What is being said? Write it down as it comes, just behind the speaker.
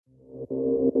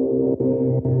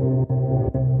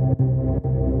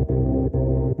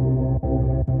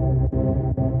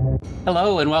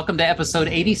Hello, and welcome to episode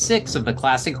 86 of the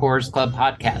Classic Horrors Club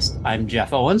podcast. I'm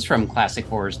Jeff Owens from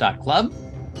classichorrors.club.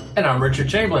 And I'm Richard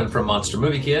Chamberlain from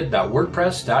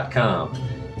monstermoviekid.wordpress.com.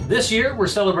 This year, we're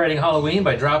celebrating Halloween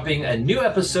by dropping a new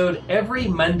episode every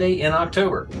Monday in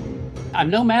October.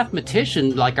 I'm no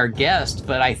mathematician like our guest,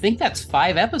 but I think that's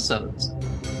 5 episodes.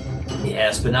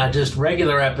 Yes, but not just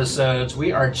regular episodes.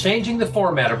 We are changing the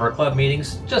format of our club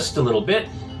meetings just a little bit,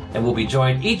 and we'll be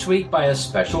joined each week by a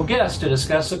special guest to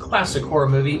discuss a classic horror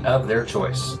movie of their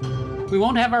choice. We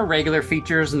won't have our regular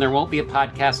features and there won't be a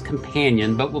podcast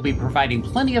companion, but we'll be providing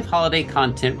plenty of holiday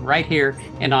content right here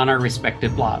and on our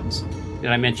respective blogs.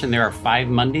 Did I mention there are 5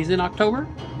 Mondays in October?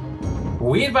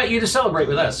 We invite you to celebrate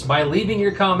with us by leaving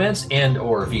your comments and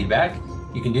or feedback.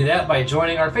 You can do that by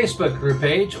joining our Facebook group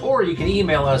page, or you can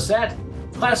email us at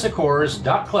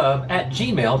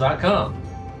classichorrors.club@gmail.com.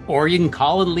 Or you can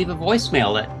call and leave a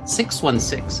voicemail at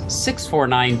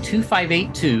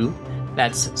 616-649-2582.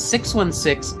 That's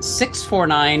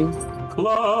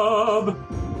 616-649-CLUB.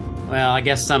 Well, I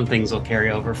guess some things will carry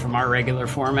over from our regular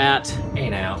format. Hey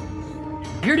now.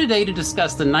 Here today to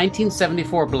discuss the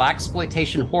 1974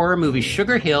 blaxploitation horror movie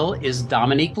Sugar Hill is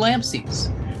Dominique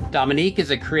Lamssies. Dominique is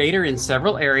a creator in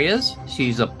several areas.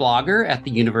 She's a blogger at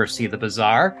the University of the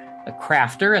Bazaar, a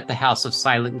crafter at the House of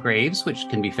Silent Graves, which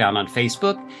can be found on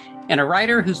Facebook, and a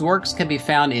writer whose works can be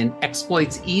found in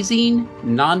Exploits Easing,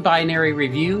 Non-Binary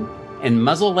Review, and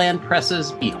Muzzleland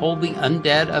Press's Behold the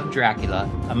Undead of Dracula,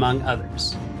 among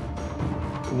others.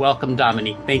 Welcome,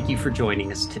 Dominique. Thank you for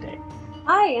joining us today.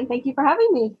 Hi, and thank you for having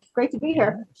me. Great to be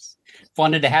here.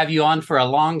 Wanted to have you on for a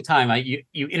long time. You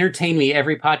entertain me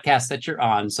every podcast that you're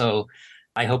on, so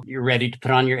I hope you're ready to put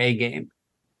on your A game.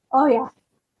 Oh, yeah.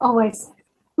 Always.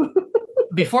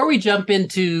 Before we jump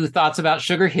into thoughts about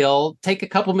Sugar Hill, take a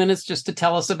couple minutes just to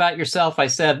tell us about yourself. I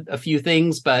said a few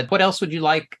things, but what else would you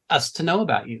like us to know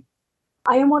about you?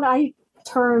 I am what I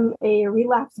term a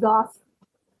relapsed goth.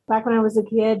 Back when I was a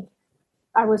kid,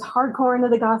 I was hardcore into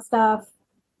the goth stuff,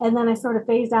 and then I sort of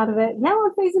phased out of it. Now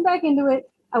I'm phasing back into it.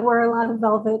 I wear a lot of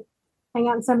velvet, hang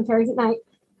out in cemeteries at night,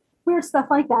 weird stuff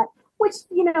like that, which,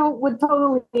 would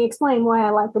totally explain why I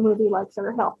like a movie like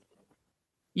Sugar Hill.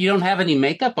 You don't have any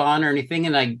makeup on or anything,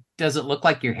 and does it look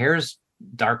like your hair's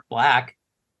dark black?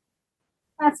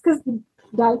 That's because the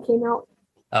dye came out.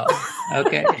 Oh,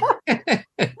 okay.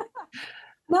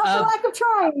 Not for lack of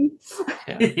trying.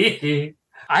 Yeah.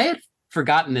 I had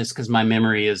forgotten this because my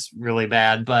memory is really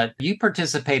bad, but you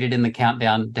participated in the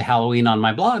countdown to Halloween on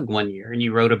my blog one year, and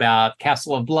you wrote about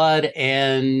Castle of Blood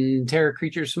and Terror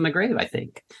Creatures from the Grave, I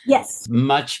think. Yes.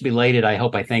 Much belated. I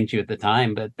hope I thanked you at the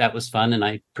time, but that was fun, and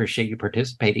I appreciate you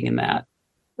participating in that.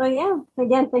 Well, yeah.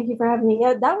 Again, thank you for having me.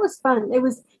 Yeah, that was fun. It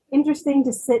was interesting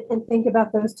to sit and think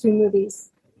about those two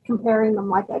movies, comparing them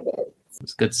like I did.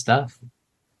 It's good stuff.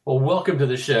 Well, welcome to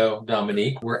the show,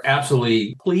 Dominique. We're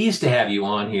absolutely pleased to have you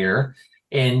on here.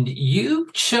 And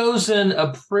you've chosen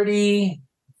a pretty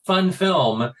fun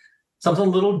film, something a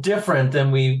little different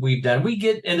than we've done. We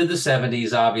get into the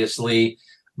 70s, obviously,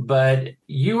 but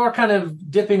you are kind of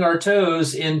dipping our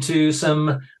toes into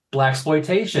some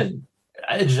blaxploitation,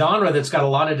 a genre that's got a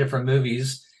lot of different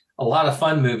movies, a lot of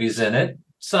fun movies in it,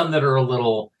 some that are a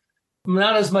little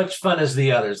not as much fun as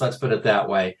the others, let's put it that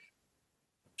way.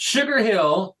 Sugar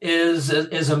Hill is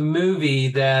a movie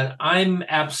that I'm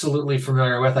absolutely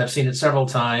familiar with. I've seen it several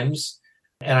times,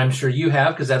 and I'm sure you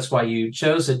have, because that's why you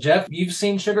chose it. Jeff, you've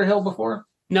seen Sugar Hill before?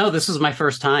 No, this is my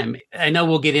first time. I know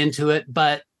we'll get into it,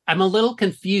 but I'm a little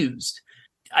confused.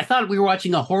 I thought we were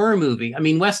watching a horror movie. I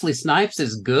mean, Wesley Snipes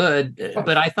is good,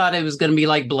 but I thought it was going to be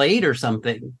like Blade or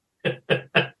something.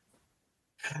 That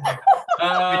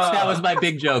was my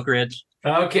big joke, Rich.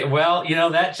 Okay, well,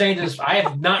 that changes. I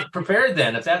have not prepared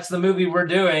then. If that's the movie we're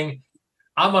doing,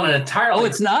 I'm on an entirely... Oh,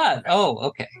 it's not? Oh,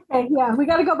 okay. Okay, yeah, we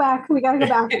got to go back.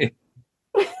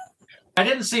 I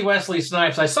didn't see Wesley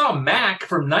Snipes. I saw Mac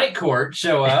from Night Court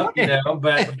show up,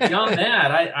 but beyond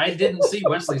that, I didn't see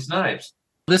Wesley Snipes.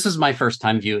 This is my first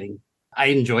time viewing. I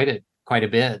enjoyed it quite a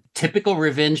bit. Typical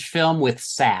revenge film with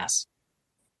sass.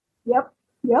 Yep.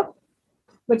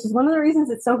 Which is one of the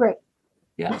reasons it's so great.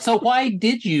 Yeah. So why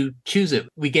did you choose it?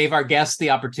 We gave our guests the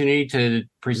opportunity to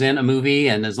present a movie,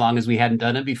 and as long as we hadn't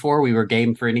done it before, we were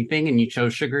game for anything, and you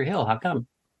chose Sugar Hill. How come?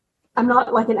 I'm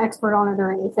not like an expert on it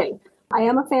or anything. I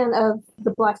am a fan of the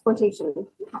blaxploitation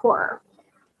horror,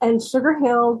 and Sugar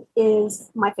Hill is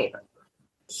my favorite.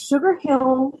 Sugar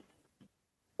Hill,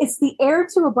 it's the heir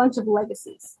to a bunch of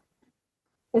legacies,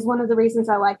 is one of the reasons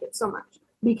I like it so much,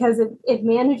 because it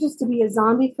manages to be a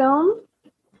zombie film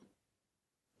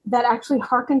that actually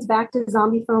harkens back to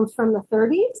zombie films from the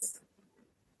 30s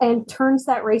and turns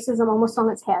that racism almost on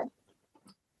its head.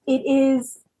 It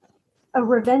is a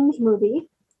revenge movie,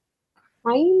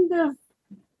 kind of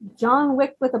John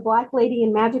Wick with a black lady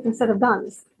and magic instead of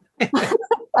guns.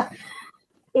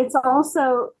 It's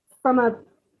also from a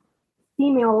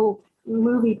female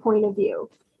movie point of view.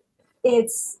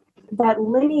 It's that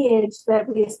lineage that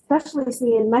we especially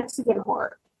see in Mexican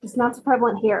horror. It's not so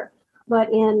prevalent here,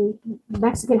 but in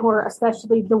Mexican horror,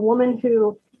 especially the woman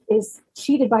who is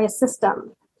cheated by a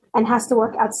system and has to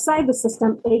work outside the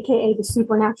system, aka the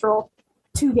supernatural,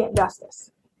 to get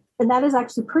justice. And that is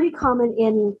actually pretty common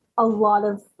in a lot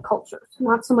of cultures,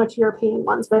 not so much European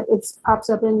ones, but it pops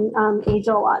up in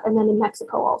Asia a lot, and then in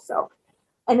Mexico also.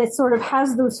 And it sort of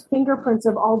has those fingerprints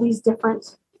of all these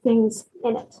different things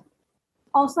in it.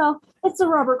 Also, it's a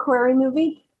Robert Quarry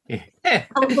movie.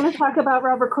 I'm going to talk about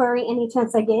Robert Quarry any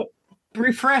chance I get.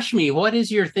 Refresh me. What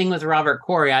is your thing with Robert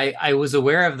Quarry? I was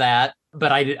aware of that,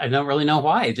 but I don't really know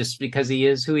why. Just because he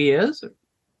is who he is? So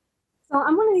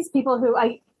I'm one of these people who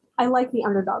I like the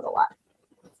underdog a lot.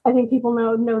 I think people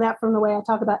know that from the way I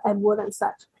talk about Ed Wood and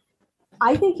such.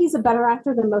 I think he's a better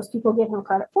actor than most people give him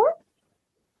credit for.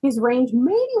 His range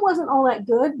maybe wasn't all that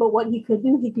good, but what he could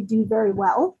do very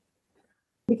well.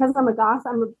 Because I'm a goth,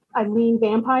 I lean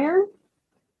vampire.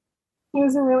 He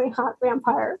was a really hot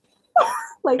vampire.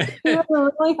 He was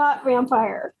a really hot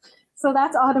vampire. So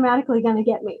that's automatically going to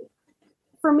get me.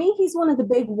 For me, he's one of the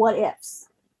big what ifs.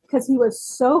 Because he was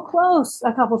so close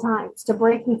a couple times to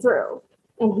breaking through.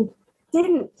 And he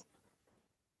didn't.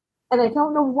 And I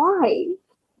don't know why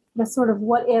the sort of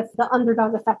what if, the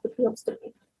underdog effect appeals to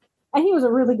me. And he was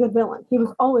a really good villain. He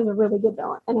was always a really good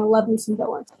villain. And I love me some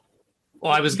villains.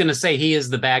 Well, I was going to say he is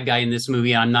the bad guy in this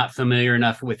movie. I'm not familiar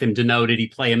enough with him to know, did he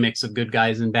play a mix of good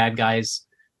guys and bad guys?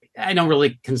 I don't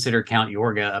really consider Count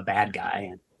Yorga a bad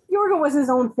guy. Yorga was his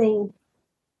own thing.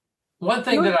 One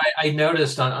thing that I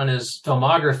noticed on his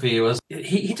filmography was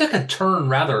he took a turn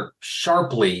rather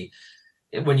sharply.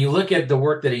 When you look at the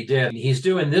work that he did, he's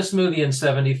doing this movie in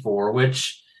 1974,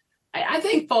 which I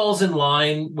think falls in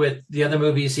line with the other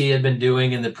movies he had been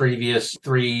doing in the previous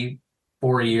 3-4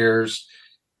 years.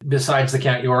 Besides the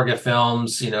Count Yorga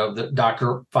films, the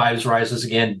Dr. Fives Rises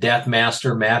Again, Death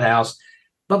Master, Madhouse.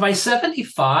 But by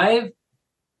 1975,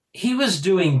 he was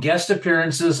doing guest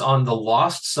appearances on The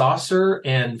Lost Saucer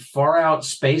and Far Out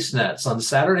Space Nuts on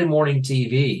Saturday morning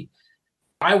TV.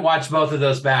 I watched both of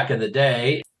those back in the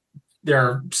day.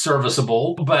 They're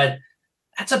serviceable, but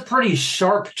that's a pretty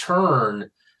sharp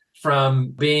turn from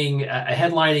being a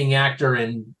headlining actor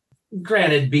in,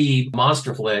 granted, B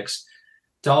monster flicks,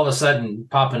 to all of a sudden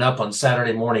popping up on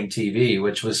Saturday morning TV,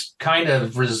 which was kind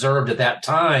of reserved at that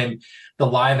time. The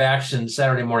live action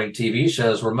Saturday morning TV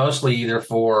shows were mostly either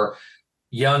for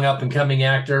young up and coming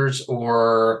actors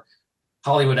or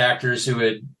Hollywood actors who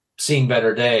had seen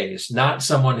better days, not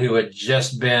someone who had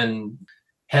just been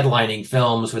headlining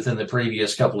films within the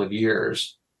previous couple of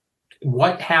years.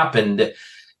 What happened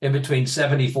in between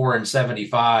 1974 and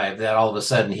 1975 that all of a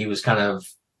sudden he was kind of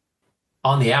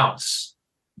on the outs?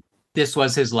 This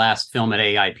was his last film at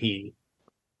AIP.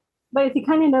 But if you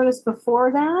kind of notice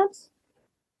before that,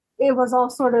 it was all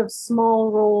sort of small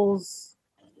roles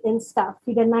and stuff.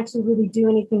 He didn't actually really do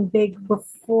anything big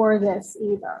before this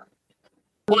either.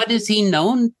 What is he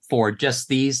known for? Just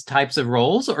these types of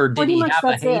roles? Or did he have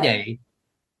a heyday?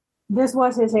 This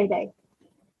was his heyday.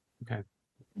 Okay.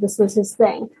 This was his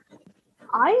thing.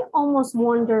 I almost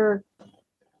wonder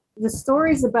the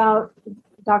stories about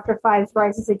Dr. Fives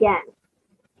Rises Again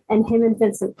and him and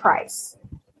Vincent Price,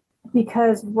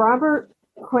 because Robert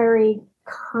Quarry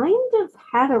kind of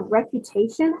had a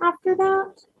reputation after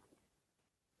that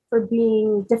for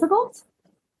being difficult.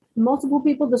 Multiple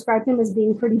people described him as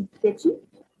being pretty bitchy.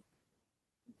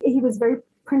 He was very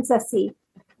princessy.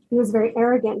 He was very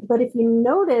arrogant. But if you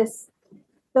notice,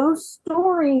 those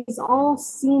stories all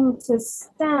seem to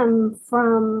stem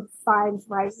from Fives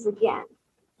Rises Again.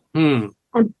 And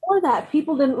before that,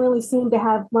 people didn't really seem to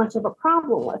have much of a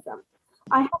problem with him.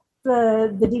 I have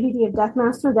the DVD of Death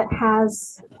Master that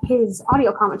has his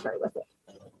audio commentary with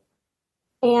it.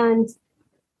 And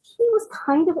he was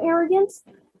kind of arrogant.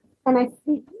 And I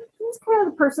think he was kind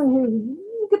of the person who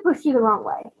could push you the wrong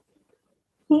way.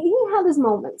 He had his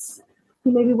moments.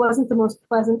 He maybe wasn't the most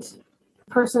pleasant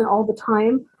person all the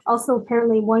time. Also,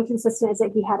 apparently, one consistent is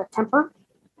that he had a temper.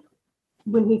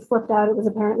 When he flipped out, it was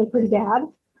apparently pretty bad.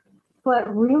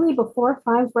 But really, before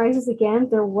Fives Rises Again,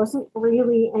 there wasn't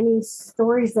really any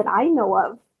stories that I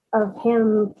know of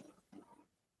him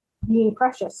being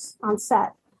precious on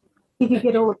set. He could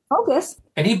get over focus.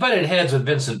 And he butted heads with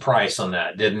Vincent Price on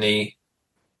that, didn't he?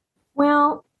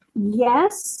 Well,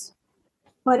 yes,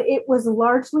 but it was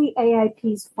largely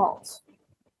AIP's fault.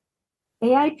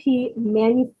 AIP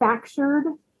manufactured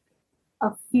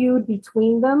a feud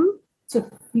between them to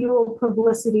fuel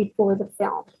publicity for the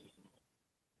film.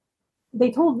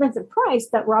 They told Vincent Price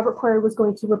that Robert Quarry was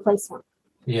going to replace him.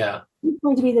 Yeah. He's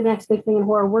going to be the next big thing in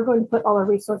horror. We're going to put all our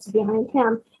resources behind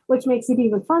him, which makes it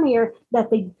even funnier that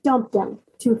they dumped him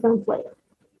 2 films later.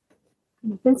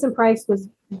 Vincent Price was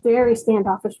very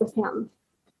standoffish with him.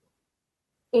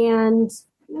 And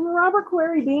Robert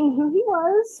Quarry, being who he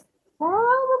was,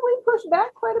 probably pushed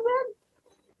back quite a bit.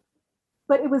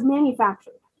 But it was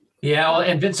manufactured. Yeah, well,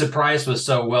 and Vincent Price was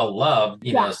so well loved,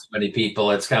 you know, so many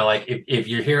people. It's kind of like if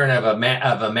you're hearing of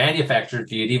a manufactured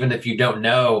feud, even if you don't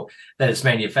know that it's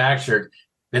manufactured,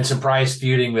 Vincent Price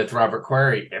feuding with Robert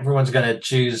Quarry, everyone's going to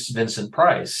choose Vincent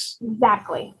Price.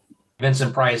 Exactly.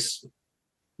 Vincent Price,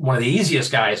 one of the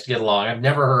easiest guys to get along. I've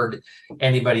never heard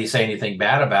anybody say anything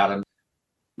bad about him.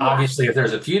 Yeah. Obviously, if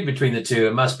there's a feud between the two,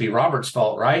 it must be Robert's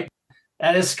fault, right?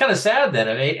 And it's kind of sad then.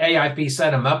 If AIP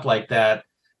set him up like that,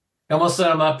 almost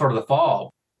set him up for the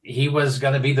fall. He was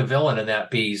going to be the villain in that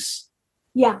piece.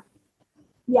 Yeah,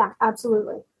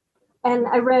 absolutely. And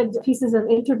I read pieces of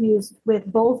interviews with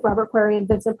both Robert Quarry and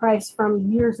Vincent Price from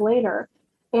years later.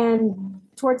 And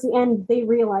towards the end, they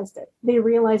realized it. They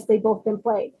realized they'd both been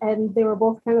played. And they were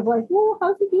both kind of like, well,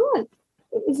 how's he doing?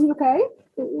 Is he okay?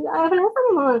 I haven't heard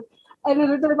from him on.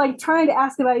 And they're like trying to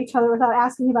ask about each other without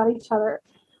asking about each other.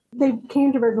 They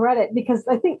came to regret it because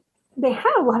I think they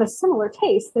had a lot of similar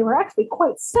tastes. They were actually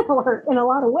quite similar in a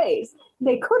lot of ways.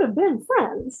 They could have been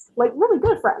friends, like really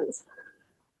good friends.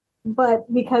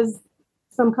 But because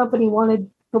some company wanted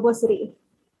publicity.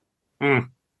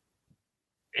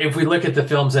 If we look at the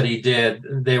films that he did,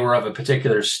 they were of a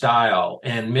particular style.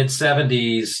 And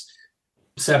mid-70s,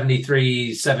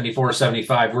 73, 74,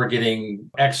 75, we're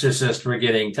getting Exorcist, we're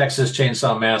getting Texas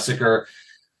Chainsaw Massacre.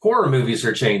 Horror movies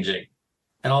are changing.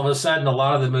 And all of a sudden, a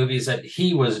lot of the movies that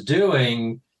he was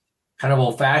doing, kind of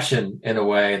old-fashioned in a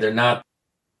way. They're not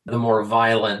the more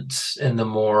violent and the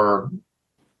more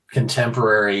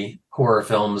contemporary horror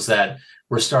films that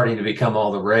were starting to become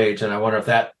all the rage. And I wonder if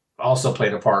that also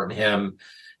played a part in him.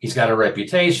 He's got a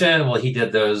reputation. Well, he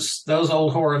did those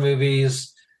old horror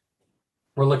movies.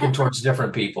 We're looking towards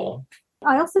different people.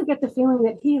 I also get the feeling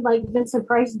that he, like Vincent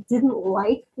Price, didn't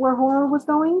like where horror was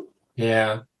going.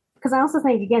 Yeah. Because I also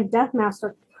think, again, Death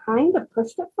Master kind of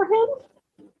pushed it for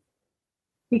him.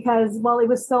 Because while it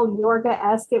was so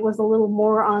Yorga-esque, it was a little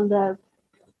more on the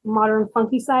modern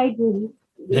funky side. And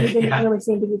he didn't really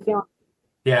seem to be feeling.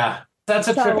 Yeah, that's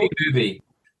a trippy movie.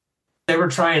 They were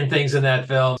trying things in that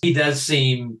film. He does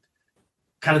seem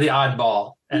kind of the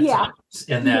oddball at times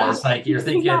in that. It's like you're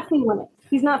thinking. He's not feeling it.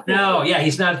 He's not feeling it.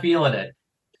 He's not feeling it.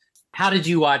 How did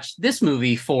you watch this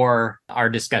movie for our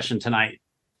discussion tonight?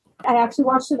 I actually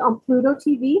watched it on Pluto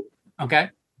TV. Okay.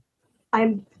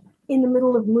 I'm in the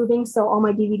middle of moving, so all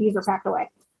my DVDs are packed away.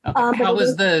 Okay. How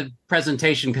was the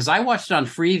presentation? Because I watched it on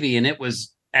Freevee, and it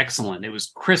was excellent. It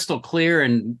was crystal clear,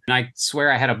 and I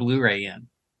swear I had a Blu-ray in.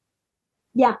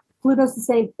 Yeah, Pluto's the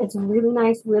same. It's really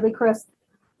nice, really crisp.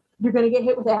 You're going to get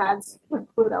hit with ads with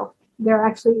Pluto. The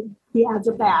ads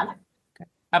are bad. Okay.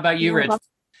 How about you, Rich?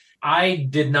 I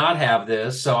did not have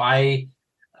this, so I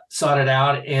sought it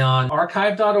out. And on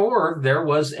archive.org, there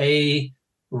was a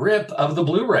rip of the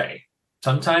Blu-ray.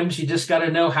 Sometimes you just got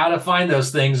to know how to find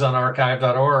those things on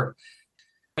archive.org.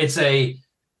 It's a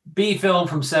B film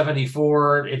from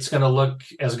 74. It's going to look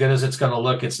as good as it's going to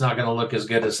look. It's not going to look as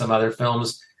good as some other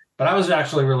films. But I was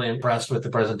actually really impressed with the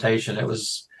presentation. It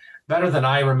was better than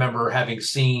I remember having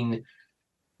seen.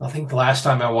 I think the last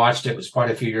time I watched it was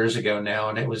quite a few years ago now,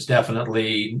 and it was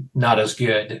definitely not as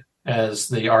good as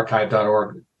the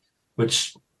archive.org,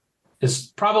 which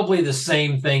is probably the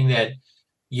same thing that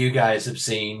you guys have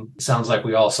seen. It sounds like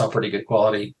we all saw pretty good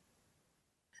quality.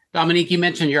 Dominique, you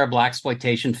mentioned you're a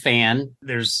blaxploitation fan.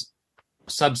 There's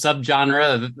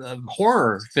subgenre of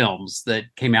horror films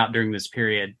that came out during this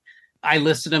period. I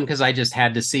listed them because I just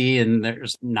had to see, and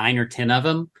there's 9 or 10 of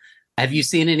them. Have you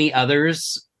seen any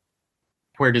others?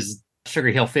 Where does Sugar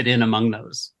Hill fit in among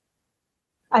those?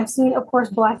 I've seen, of course,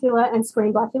 Blackula and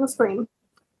Scream, Blackula Scream,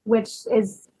 which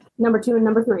is number 2 and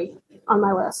number 3 on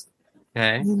my list.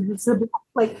 Okay. So,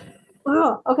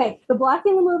 okay. The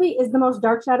Blackula movie is the most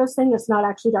Dark Shadows thing that's not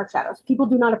actually Dark Shadows. People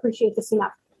do not appreciate this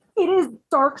enough. It is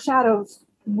Dark Shadows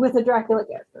with a Dracula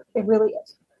character. It really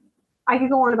is. I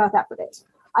could go on about that for days.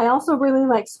 I also really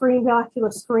like Scream,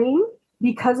 Blackula Scream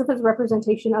because of its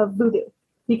representation of voodoo,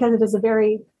 because it is a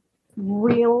very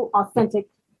real, authentic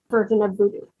version of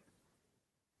voodoo.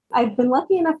 I've been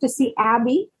lucky enough to see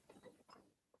Abby,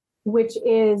 which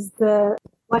is the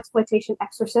blaxploitation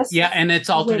exorcist. Yeah, and its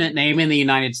alternate name in the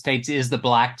United States is the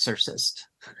Blaxorcist.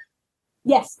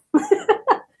 Yes.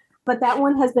 But that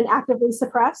one has been actively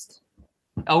suppressed.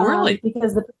 Oh, really?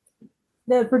 Because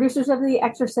the producers of The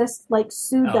Exorcist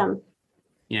sued them.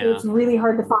 Yeah. It's really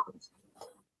hard to find.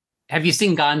 Have you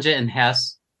seen Ganja and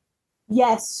Hess?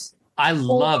 Yes. I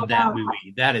love that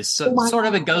movie. That is sort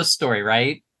of a ghost story,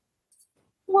 right?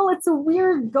 Well, it's a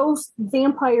weird ghost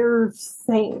vampire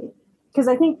thing. Because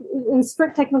I think in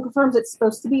strict technical terms, it's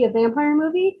supposed to be a vampire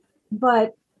movie,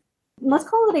 but let's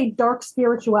call it a dark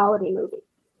spirituality movie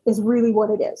is really what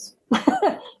it is.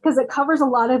 Because it covers a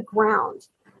lot of ground.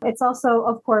 It's also,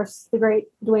 of course, the great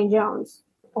Dwayne Jones.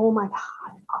 Oh my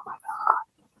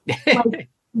God.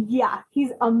 Yeah,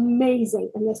 he's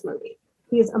amazing in this movie.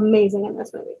 He is amazing in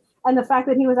this movie. And the fact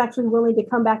that he was actually willing to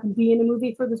come back and be in a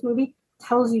movie for this movie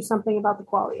tells you something about the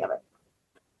quality of it.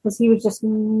 Because he was just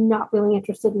not really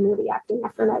interested in movie acting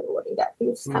after Night of the Living Dead. He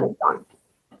was just kind of done.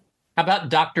 How about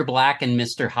Dr. Black and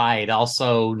Mr. Hyde,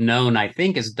 also known, I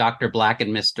think, as Dr. Black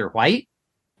and Mr. White?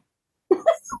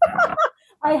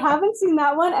 I haven't seen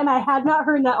that one, and I had not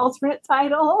heard that alternate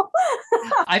title.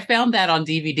 I found that on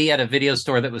DVD at a video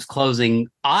store that was closing.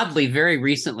 Oddly, very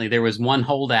recently, there was one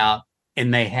holdout,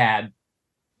 and they had,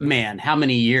 man, how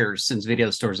many years since video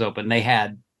stores opened? They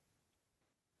had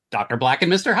Dr. Black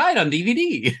and Mr. Hyde on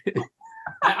DVD.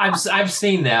 I've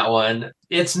seen that one.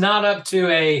 It's not up to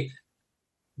a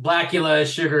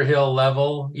Blackula Sugar Hill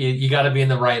level. You got to be in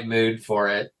the right mood for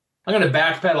it. I'm going to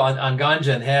backpedal on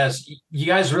Ganja and Hess. You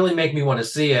guys really make me want to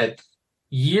see it.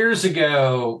 Years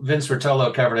ago, Vince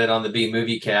Rotolo covered it on the B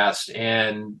Movie Cast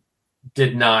and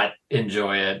did not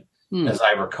enjoy it, as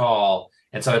I recall.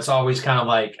 And so it's always kind of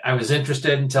like I was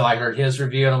interested until I heard his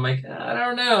review, and I'm like, I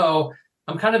don't know.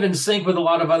 I'm kind of in sync with a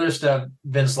lot of other stuff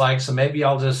Vince likes, so maybe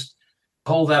I'll just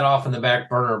hold that off in the back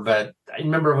burner. But I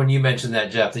remember when you mentioned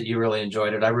that, Jeff, that you really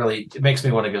enjoyed it. It makes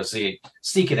me want to go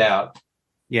seek it out.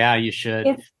 Yeah, you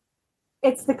should.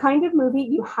 It's the kind of movie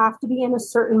you have to be in a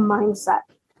certain mindset.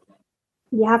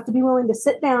 You have to be willing to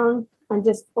sit down and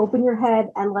just open your head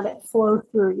and let it flow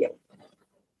through you.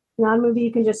 Not a movie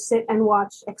you can just sit and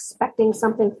watch expecting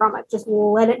something from it. Just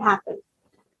let it happen.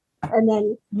 And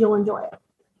then you'll enjoy it.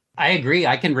 I agree.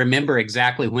 I can remember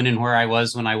exactly when and where I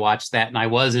was when I watched that. And I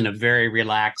was in a very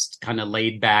relaxed, kind of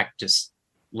laid back, just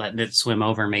letting it swim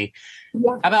over me.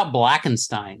 Yeah. How about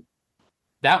Blackenstein?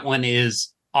 That one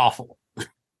is awful.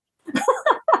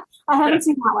 I haven't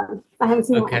seen that one.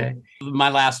 That one. My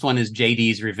last one is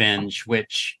JD's Revenge,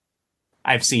 which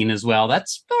I've seen as well.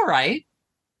 That's all right.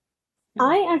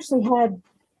 I actually had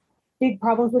big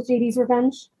problems with JD's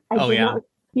Revenge.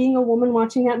 Being a woman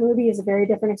watching that movie is a very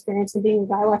different experience than being a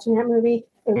guy watching that movie.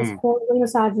 It was horribly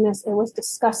misogynist. It was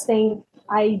disgusting.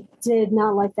 I did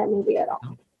not like that movie at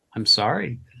all. I'm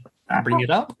sorry. Bring it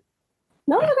up.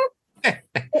 No.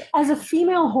 As a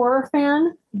female horror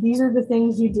fan, these are the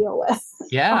things you deal with.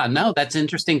 Yeah, no, that's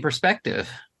interesting perspective.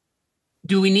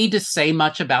 Do we need to say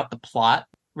much about the plot?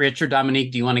 Rich or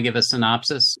Dominique, do you want to give a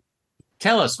synopsis?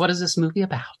 Tell us, what is this movie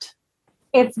about?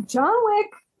 It's John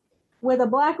Wick with a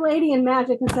black lady and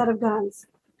magic instead of guns.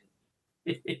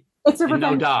 It's a revenge.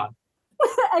 No dog.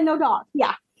 And no dog,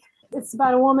 yeah. It's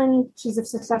about a woman. She's a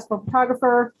successful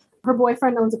photographer. Her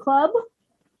boyfriend owns a club.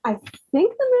 I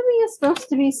think the movie is supposed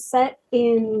to be set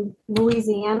in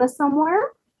Louisiana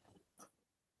somewhere.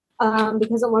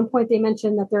 Because at one point they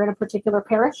mentioned that they're in a particular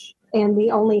parish, and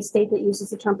the only state that uses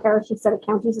the term parish instead of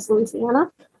counties is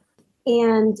Louisiana.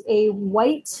 And a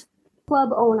white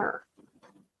club owner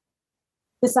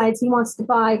decides he wants to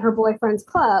buy her boyfriend's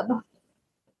club,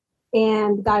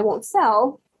 and the guy won't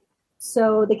sell,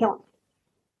 so they kill him.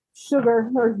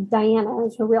 Sugar, or Diana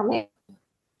is her real name.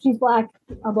 She's black,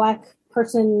 a black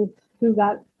person who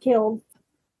got killed.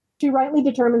 She rightly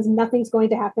determines nothing's going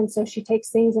to happen, so she takes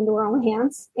things into her own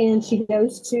hands, and she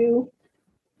goes to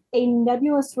a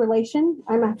nebulous relation.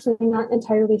 I'm actually not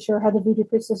entirely sure how the voodoo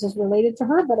priestess is related to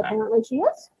her, but apparently she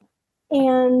is.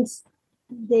 And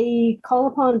they call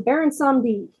upon Baron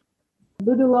Samedi,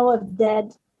 voodoo law of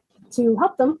dead, to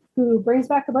help them, who brings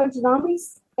back a bunch of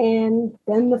zombies, and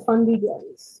then the fun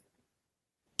begins.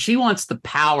 She wants the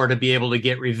power to be able to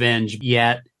get revenge,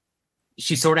 yet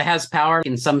she sort of has power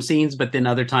in some scenes, but then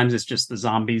other times it's just the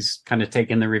zombies kind of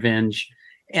taking the revenge.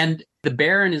 And the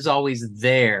Baron is always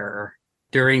there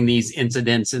during these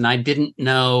incidents, and I didn't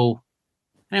know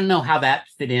how that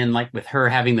fit in, like with her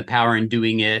having the power and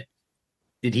doing it.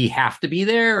 Did he have to be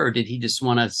there, or did he just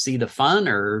want to see the fun,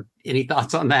 or any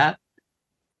thoughts on that?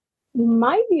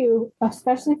 My view,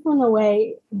 especially from the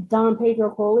way Don Pedro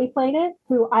Coley played it,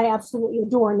 who I absolutely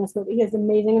adore in this movie. He is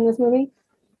amazing in this movie.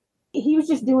 He was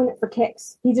just doing it for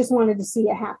kicks. He just wanted to see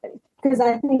it happen, because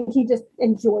I think he just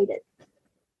enjoyed it.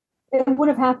 It would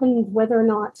have happened whether or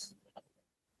not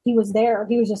he was there.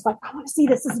 He was just like, I want to see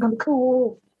this. This is going to be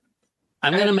cool.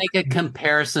 I'm going to make a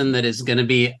comparison that is going to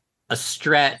be a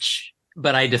stretch,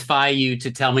 but I defy you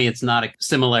to tell me it's not a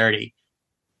similarity.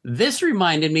 This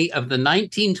reminded me of the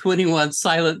 1921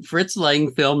 silent Fritz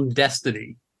Lang film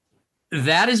Destiny.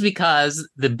 That is because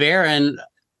the Baron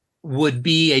would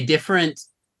be a different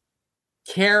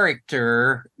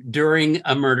character during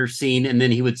a murder scene, and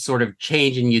then he would sort of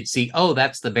change and you'd see, oh,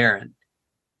 that's the Baron.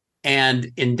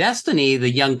 And in Destiny,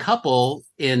 the young couple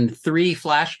in 3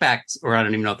 flashbacks, or I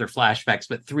don't even know if they're flashbacks,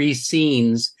 but 3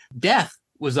 scenes, Death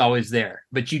was always there,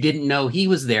 but you didn't know he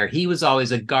was there. He was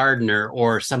always a gardener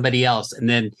or somebody else. And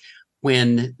then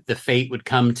when the fate would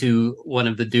come to one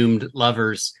of the doomed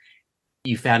lovers,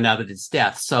 you found out that it's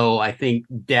Death. So I think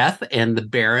Death and the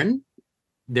Baron,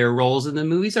 their roles in the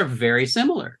movies are very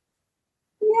similar.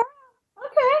 Yeah.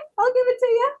 Okay. I'll give it to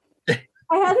you.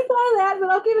 I hadn't thought of that, but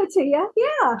I'll give it to you.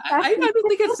 Yeah. I don't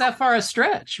think it's that far a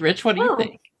stretch. Rich, what do you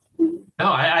think?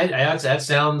 No, that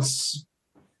sounds...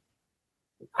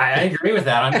 I agree with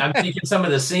that. I'm thinking some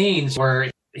of the scenes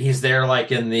where he's there,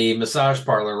 like in the massage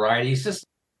parlor, right?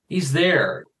 He's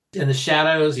there in the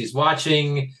shadows. He's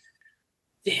watching.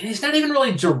 He's not even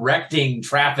really directing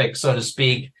traffic, so to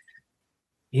speak.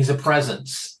 He's a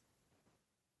presence.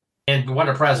 And what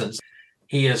a presence.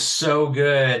 He is so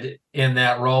good in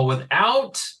that role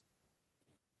without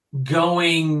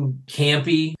going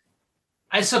campy.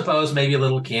 I suppose maybe a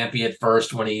little campy at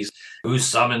first when he's who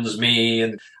summons me,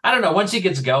 and I don't know. Once he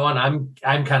gets going,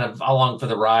 I'm kind of along for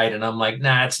the ride, and I'm like,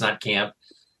 nah, it's not camp.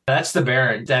 That's the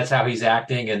Baron. That's how he's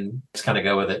acting, and just kind of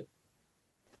go with it.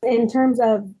 In terms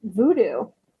of voodoo,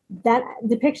 that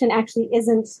depiction actually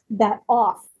isn't that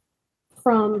off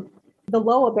from the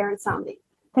Loa Baron sounding,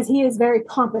 because he is very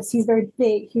pompous. He's very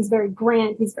big. He's very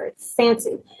grand. He's very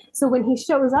fancy. So when he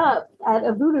shows up at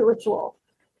a voodoo ritual,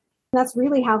 that's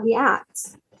really how he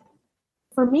acts.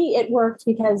 For me, it worked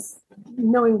because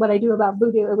knowing what I do about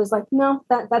voodoo, it was like, no,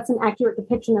 that's an accurate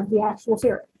depiction of the actual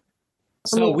spirit.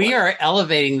 So we are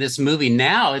elevating this movie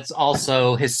now. It's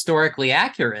also historically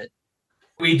accurate.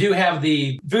 We do have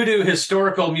the Voodoo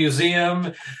Historical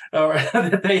Museum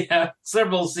that they have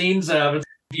several scenes of.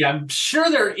 Yeah, I'm sure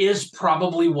there is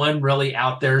probably one really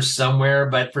out there somewhere,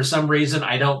 but for some reason,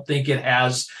 I don't think it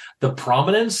has the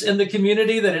prominence in the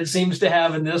community that it seems to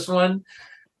have in this one.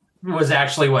 It was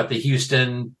actually the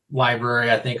Houston Library,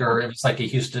 I think, or it was like a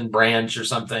Houston branch or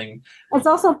something. It's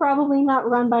also probably not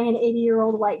run by an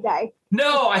 80-year-old white guy.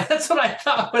 No, that's what I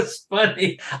thought was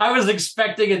funny. I was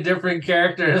expecting a different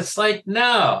character. It's like,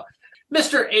 no.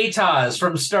 Mr. Atos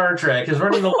from Star Trek is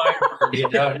running the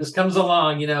library, it just comes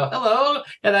along, hello,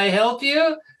 can I help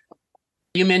you?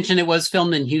 You mentioned it was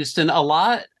filmed in Houston a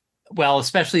lot. Well,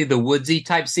 especially the woodsy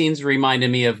type scenes reminded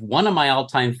me of one of my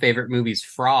all-time favorite movies,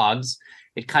 Frogs.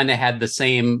 It kind of had the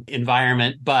same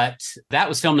environment, but that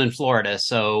was filmed in Florida,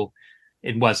 so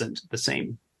it wasn't the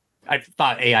same. I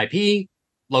thought AIP,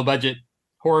 low-budget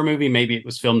horror movie, maybe it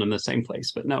was filmed in the same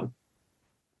place, but no.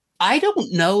 I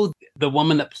don't know the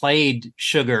woman that played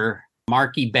Sugar,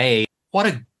 Marky Bay. What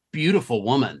a beautiful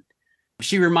woman.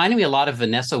 She reminded me a lot of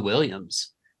Vanessa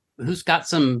Williams. Who's got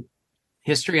some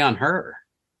history on her?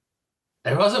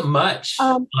 There wasn't much,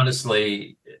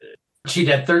 honestly. She'd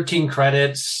had 13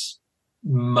 credits,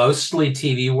 mostly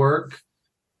TV work.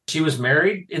 She was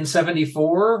married in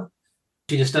 1974.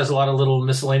 She just does a lot of little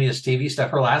miscellaneous TV stuff.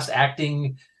 Her last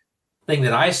acting thing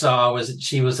that I saw was that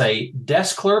she was a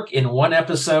desk clerk in one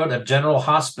episode of General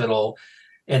Hospital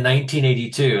in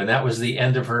 1982, and that was the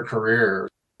end of her career.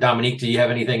 Dominique, do you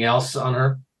have anything else on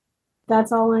her?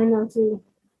 That's all I know, too.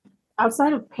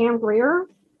 Outside of Pam Grier,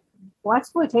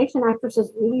 blaxploitation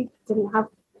actresses really didn't have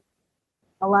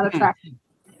a lot of traction.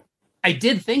 I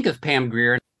did think of Pam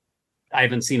Grier. I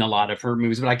haven't seen a lot of her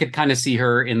movies, but I could kind of see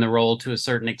her in the role to a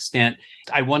certain extent.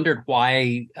 I wondered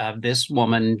why this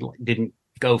woman didn't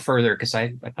go further, because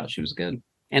I thought she was good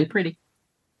and pretty.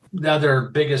 The other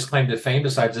biggest claim to fame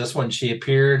besides this one, she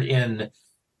appeared in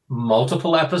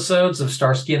multiple episodes of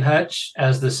Starsky and Hutch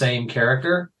as the same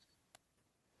character.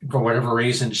 For whatever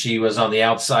reason, she was on the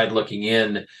outside looking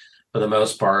in for the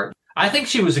most part. I think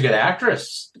she was a good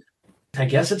actress. I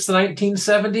guess it's the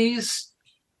 1970s.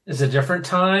 It's a different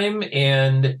time,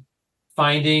 and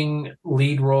finding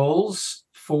lead roles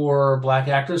for Black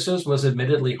actresses was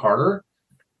admittedly harder.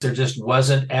 There just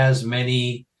wasn't as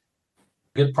many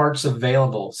good parts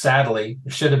available. Sadly,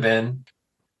 there should have been.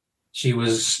 She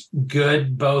was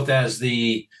good both as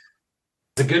the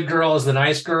good girl, as the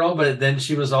nice girl, but then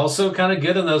she was also kind of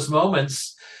good in those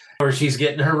moments where she's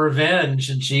getting her revenge,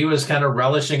 and she was kind of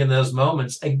relishing in those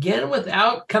moments. Again,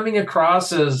 without coming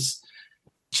across as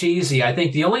cheesy. I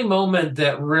think the only moment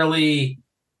that really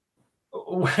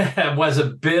was a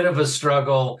bit of a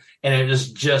struggle, and it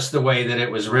was just the way that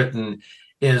it was written,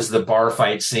 is the bar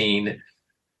fight scene.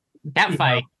 Cat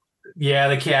fight. Yeah,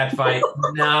 the cat fight.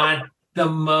 Not the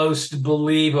most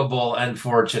believable,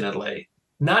 unfortunately.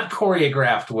 Not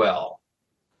choreographed well.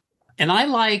 And I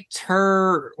liked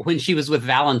her when she was with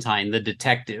Valentine, the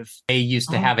detective. They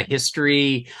used to have a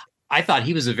history. I thought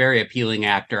he was a very appealing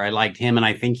actor. I liked him, and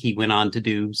I think he went on to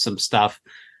do some stuff.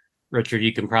 Richard,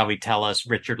 you can probably tell us,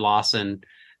 Richard Lawson.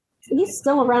 He's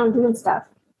still around doing stuff.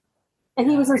 And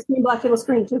he was in Screen Black Little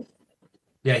Screen, too.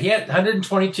 Yeah, he had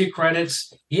 122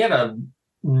 credits. He had a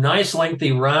nice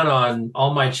lengthy run on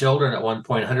All My Children at one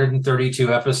point,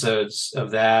 132 episodes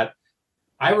of that.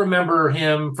 I remember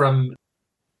him from,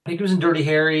 I think he was in Dirty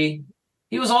Harry.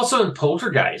 He was also in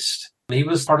Poltergeist. He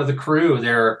was part of the crew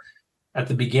there at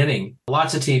the beginning.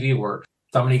 Lots of TV work.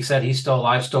 Dominique said he's still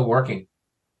alive, still working.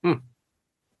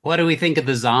 What do we think of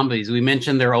the zombies? We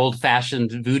mentioned they're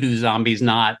old-fashioned voodoo zombies,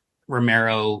 not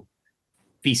Romero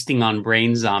feasting on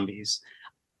brain zombies.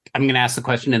 I'm going to ask the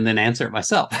question and then answer it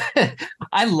myself.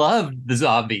 I love the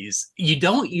zombies. You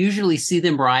don't usually see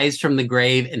them rise from the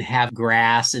grave and have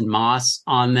grass and moss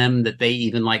on them that they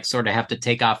even like sort of have to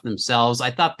take off themselves. I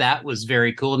thought that was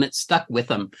very cool, and it stuck with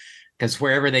them because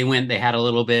wherever they went, they had a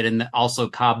little bit, and also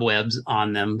cobwebs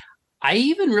on them. I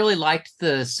even really liked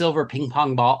the silver ping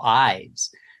pong ball eyes,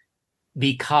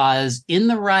 because in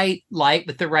the right light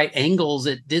with the right angles,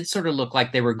 it did sort of look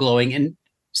like they were glowing. And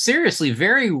seriously,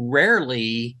 very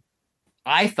rarely,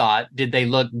 I thought, did they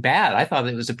look bad. I thought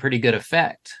it was a pretty good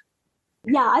effect.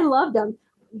 Yeah, I loved them.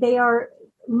 They are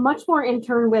much more in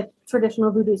turn with traditional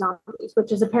voodoo zombies,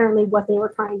 which is apparently what they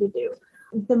were trying to do.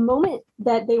 The moment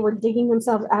that they were digging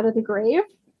themselves out of the grave,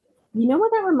 you know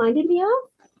what that reminded me of?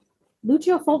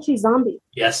 Lucio Fulci's Zombie.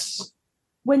 Yes.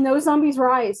 When those zombies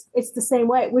rise, it's the same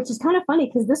way, which is kind of funny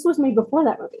because this was made before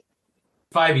that movie.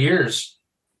 5 years.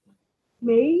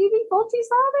 Maybe Fulci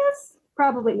saw this?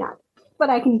 Probably not,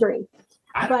 but I can dream.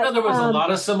 I don't know. There was a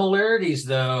lot of similarities,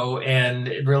 though. And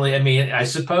really, I mean, I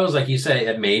suppose, like you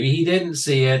say, maybe he didn't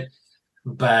see it,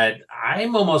 but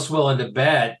I'm almost willing to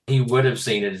bet he would have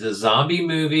seen it. It's a zombie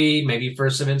movie, maybe for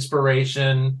some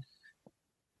inspiration.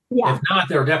 Yeah. If not,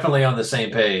 they're definitely on the same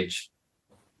page.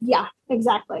 Yeah,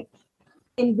 exactly.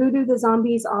 In voodoo, the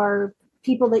zombies are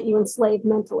people that you enslave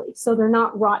mentally. So they're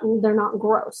not rotten, they're not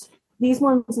gross. These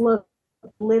ones look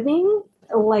living.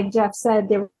 Like Jeff said,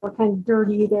 they were kind of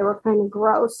dirty, they were kind of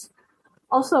gross.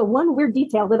 Also, one weird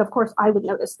detail that, of course, I would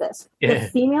notice this. Yeah. The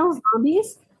female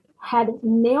zombies had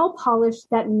nail polish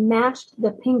that matched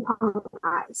the ping pong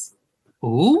eyes.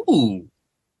 Ooh.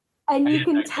 And you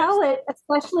can tell it,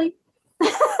 especially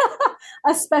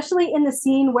in the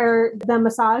scene where the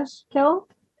massage kill.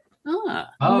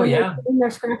 Oh, yeah.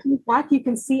 They're scratching back, you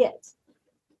can see it.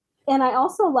 And I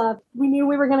also love, we knew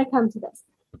we were going to come to this.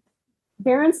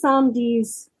 Baron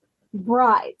Samedi's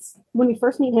brides, when we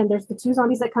first meet him, there's the two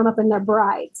zombies that come up and they're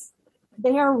brides.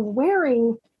 They are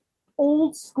wearing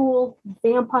old school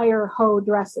vampire hoe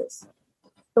dresses.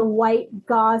 The white,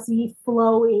 gauzy,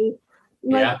 flowy.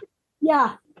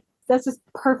 Yeah, that's just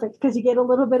perfect because you get a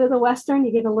little bit of the Western,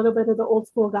 you get a little bit of the old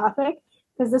school Gothic.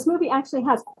 Because this movie actually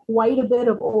has quite a bit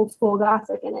of old school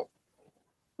Gothic in it.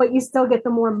 But you still get the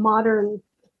more modern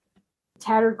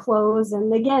tattered clothes.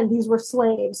 And again, these were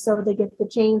slaves, so they get the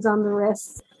chains on the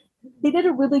wrists. They did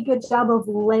a really good job of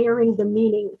layering the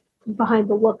meaning behind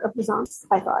the look of the zombies,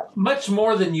 I thought. Much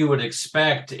more than you would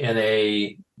expect in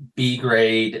a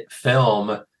B-grade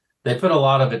film. They put a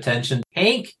lot of attention.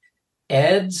 Hank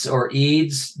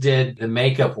Eads did the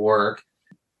makeup work.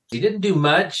 He didn't do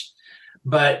much,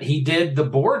 but he did the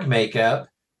Borg makeup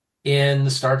in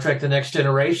Star Trek The Next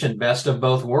Generation, Best of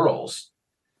Both Worlds.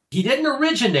 He didn't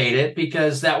originate it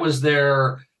because that was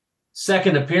their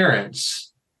second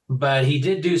appearance, but he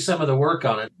did do some of the work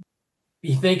on it.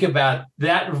 You think about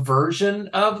that version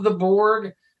of the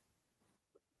Borg,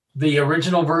 the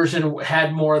original version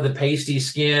had more of the pasty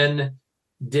skin,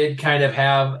 did kind of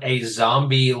have a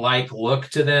zombie-like look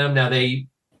to them. Now, they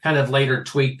kind of later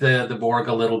tweaked the Borg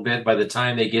a little bit by the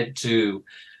time they get to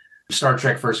Star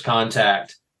Trek First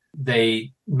Contact.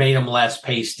 They made them less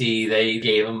pasty. They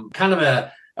gave them kind of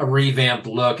a revamped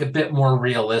look, a bit more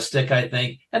realistic, I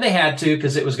think. And they had to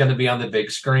because it was going to be on the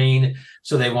big screen.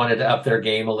 So they wanted to up their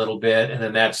game a little bit. And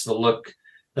then that's the look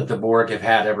that the Borg have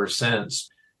had ever since.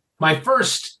 My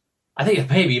first, I think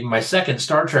maybe even my second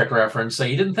Star Trek reference. So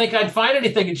you didn't think I'd find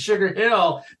anything in Sugar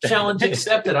Hill. Challenge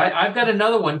accepted. I've got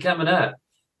another one coming up.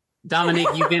 Dominique,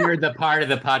 you've entered the part of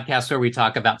the podcast where we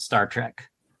talk about Star Trek.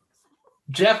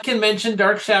 Jeff can mention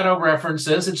Dark Shadow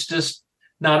references. It's just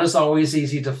not as always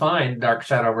easy to find Dark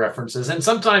Shadow references. And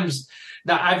sometimes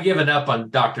Now, I've given up on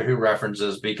Doctor Who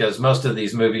references because most of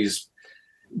these movies,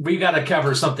 we got to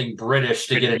cover something British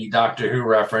to get any Doctor Who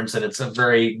reference, and it's a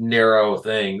very narrow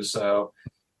thing. So,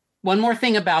 one more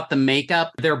thing about the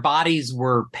makeup, their bodies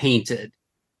were painted.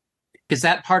 Because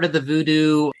that part of the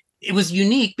voodoo, it was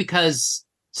unique because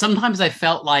sometimes I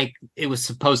felt like it was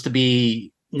supposed to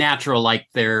be natural, like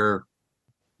their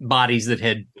bodies that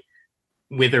had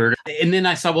withered. And then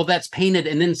I saw, well, that's painted.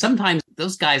 And then sometimes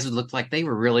those guys would look like they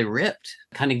were really ripped,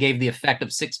 kind of gave the effect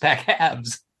of six-pack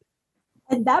abs.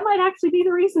 And that might actually be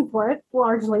the reason for it,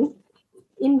 largely,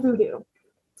 in voodoo.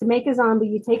 To make a zombie,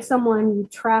 you take someone, you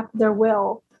trap their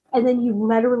will, and then you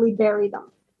literally bury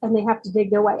them, and they have to dig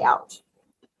their way out.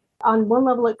 On one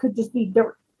level, it could just be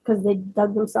dirt because they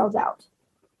dug themselves out.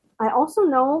 I also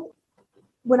know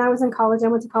when I was in college, I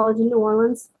went to college in New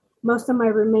Orleans, most of my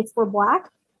roommates were Black.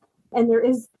 And there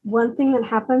is one thing that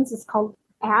happens, it's called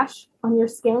ash on your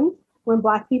skin. When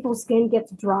Black people's skin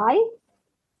gets dry,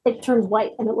 it turns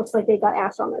white and it looks like they got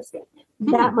ash on their skin.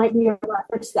 That might be a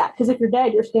reference to that. Because if you're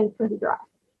dead, your skin's pretty dry.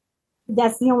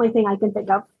 That's the only thing I can think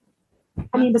of.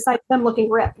 I mean, besides them looking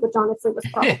ripped, which honestly was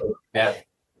probably. yeah.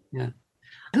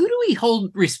 Who do we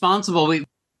hold responsible?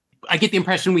 I get the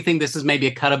impression we think this is maybe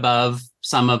a cut above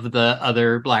some of the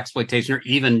other blaxploitation or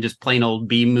even just plain old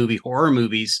B-movie horror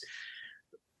movies.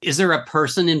 Is there a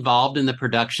person involved in the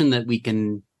production that we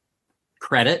can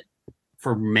credit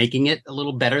for making it a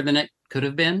little better than it could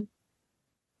have been?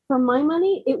 For my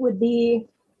money, it would be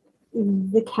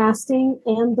the casting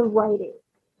and the writing.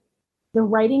 The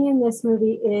writing in this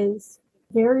movie is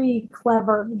very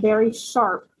clever, very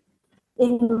sharp.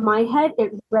 In my head,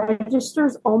 it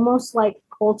registers almost like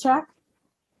Kolchak.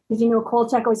 Because,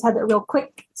 Kolchak always had that real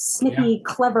quick, snippy,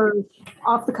 clever,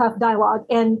 off-the-cuff dialogue.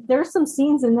 And there's some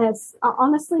scenes in this,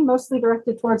 honestly, mostly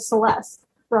directed towards Celeste,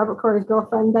 Robert Corey's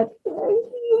girlfriend, that,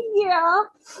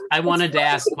 I wanted to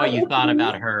ask what you thought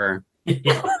about her.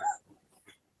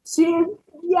 She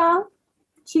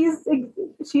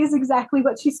is exactly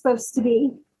what she's supposed to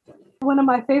be. One of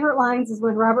my favorite lines is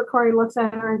when Robert Corey looks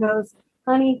at her and goes,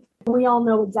 "Honey, we all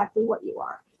know exactly what you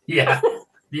are." Yeah.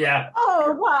 Yeah.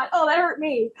 Oh, what? Oh, that hurt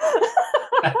me.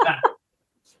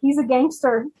 He's a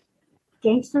gangster.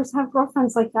 Gangsters have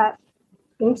girlfriends like that.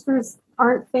 Gangsters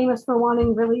aren't famous for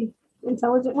wanting really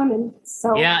intelligent women.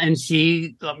 So yeah, and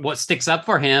she what sticks up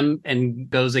for him and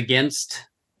goes against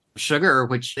Sugar,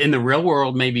 which in the real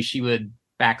world maybe she would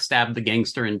backstab the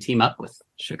gangster and team up with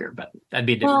Sugar, but that'd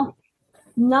be different. Well,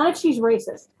 not if she's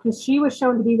racist, because she was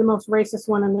shown to be the most racist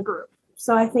one in the group.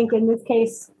 So I think in this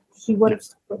case, she would have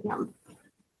stuck with him.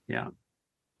 Yeah.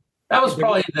 That was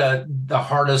probably the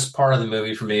hardest part of the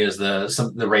movie for me is the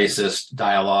racist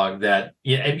dialogue that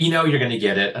you're going to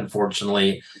get it,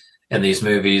 unfortunately, in these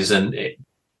movies, and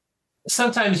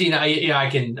sometimes I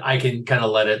can kind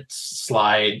of let it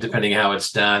slide depending how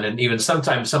it's done, and even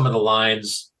sometimes some of the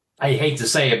lines, I hate to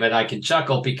say it, but I can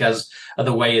chuckle because of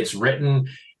the way it's written.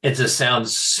 It just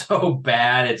sounds so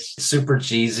bad. It's super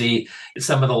cheesy.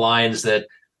 Some of the lines that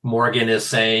Morgan is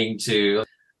saying to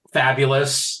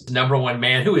Fabulous number one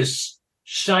man who is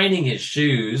shining his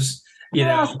shoes,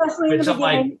 especially in the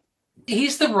beginning.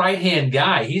 He's the right-hand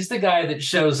guy. He's the guy that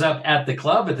shows up at the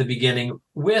club at the beginning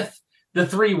with the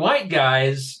three white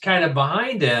guys kind of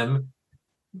behind him.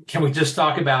 Can we just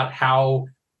talk about how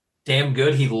damn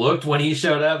good he looked when he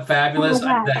showed up? Fabulous.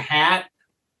 Oh, the hat.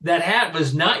 That hat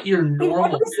was not your normal.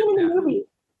 In every scene in the movie.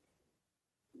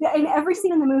 Yeah, in every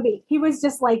scene in the movie, he was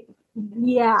just like,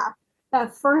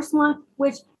 that first one,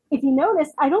 which if you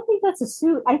notice, I don't think that's a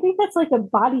suit. I think that's like a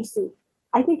bodysuit.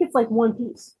 I think it's like one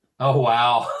piece. Oh,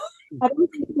 wow. I don't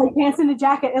think it's like pants and a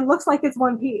jacket. It looks like it's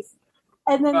one piece.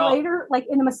 And then later, like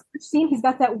in the massage scene, he's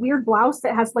got that weird blouse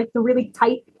that has like the really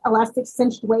tight, elastic,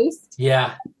 cinched waist.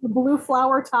 Yeah. The blue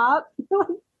flower top. What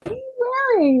are you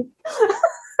wearing?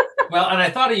 Well, and I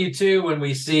thought of you too when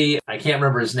we see, I can't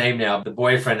remember his name now, the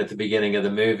boyfriend at the beginning of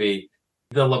the movie.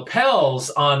 The lapels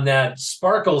on that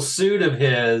sparkle suit of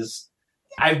his,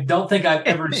 I don't think I've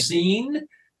ever seen.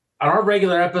 On our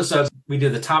regular episodes, we do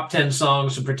the top 10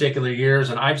 songs from particular years,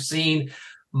 and I've seen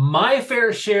my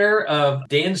fair share of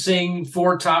dancing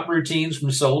 4 top routines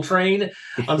from Soul Train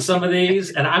on some of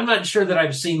these, and I'm not sure that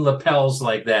I've seen lapels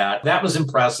like that. That was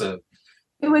impressive.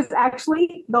 It was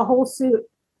actually the whole suit.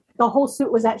 The whole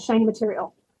suit was that shiny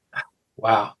material.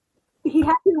 Wow. He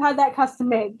had to have that custom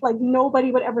made. Like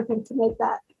nobody would ever think to make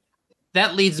that.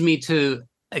 That leads me to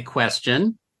a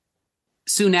question.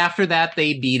 Soon after that,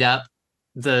 they beat up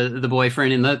the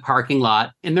boyfriend in the parking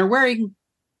lot, and they're wearing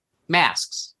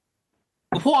masks.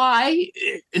 Why?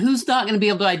 Who's not going to be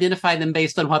able to identify them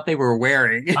based on what they were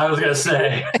wearing? I was going to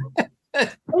say.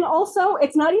 And also,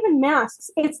 it's not even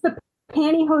masks. It's the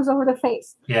pantyhose over the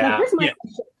face. Yeah. Now, here's my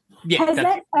question. Has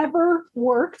that ever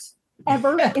worked?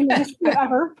 Ever in the history of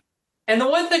ever? And the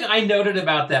one thing I noted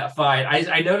about that fight,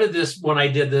 I noted this when I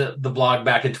did the blog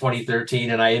back in 2013,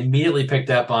 and I immediately picked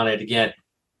up on it again.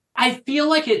 I feel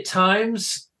like at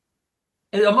times,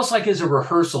 almost like as a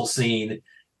rehearsal scene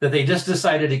that they just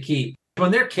decided to keep.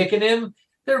 When they're kicking him,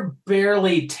 they're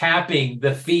barely tapping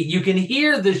the feet. You can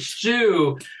hear the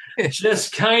shoe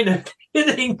just kind of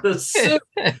hitting the suit.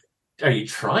 Are you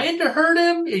trying to hurt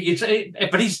him?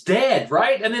 But he's dead,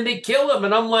 right? And then they kill him.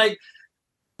 And I'm like,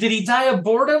 did he die of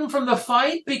boredom from the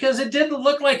fight? Because it didn't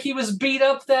look like he was beat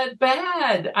up that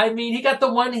bad. I mean, he got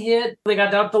the one hit. They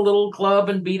got out the little club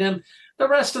and beat him. The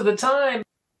rest of the time,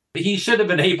 he should have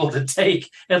been able to take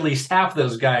at least half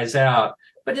those guys out.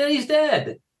 But then he's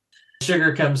dead.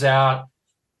 Sugar comes out.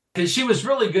 Because she was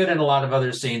really good in a lot of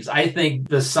other scenes. I think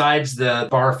besides the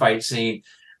bar fight scene,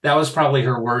 that was probably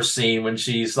her worst scene when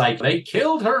she's like, they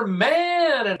killed her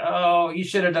man. And you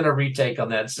should have done a retake on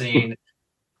that scene.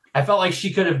 I felt like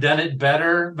she could have done it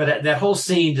better, but that whole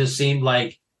scene just seemed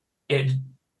like it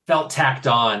felt tacked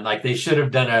on. Like they should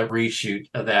have done a reshoot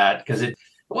of that because it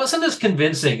wasn't as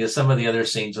convincing as some of the other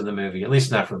scenes in the movie, at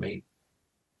least not for me.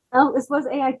 Well, this was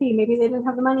AIP. Maybe they didn't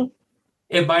have the money.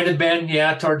 It might have been,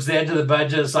 towards the end of the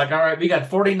budget. It's like, all right, we got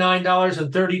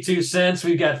 $49.32.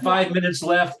 We've got 5 minutes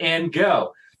left and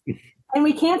go. And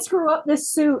we can't screw up this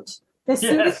suit. This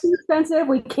suit is too expensive.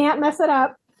 We can't mess it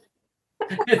up.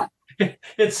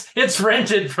 It's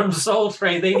rented from Soul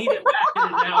Train. They need it back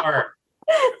in an hour.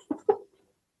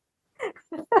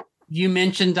 You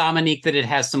mentioned, Dominique, that it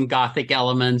has some Gothic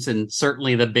elements and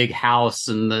certainly the big house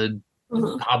and the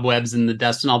cobwebs and the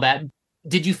dust and all that.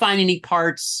 Did you find any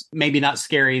parts, maybe not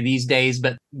scary these days,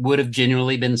 but would have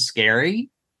genuinely been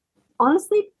scary?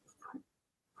 Honestly,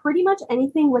 pretty much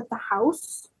anything with the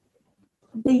house,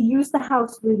 they used the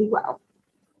house really well.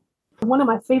 One of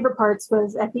my favorite parts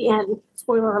was at the end,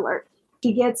 spoiler alert,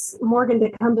 she gets Morgan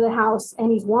to come to the house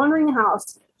and he's wandering the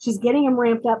house. She's getting him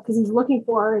ramped up because he's looking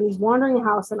for her and he's wandering the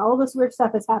house and all this weird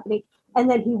stuff is happening. And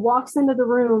then he walks into the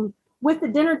room with the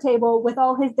dinner table with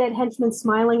all his dead henchmen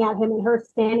smiling at him and her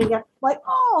standing there like,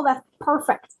 oh, that's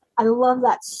perfect. I love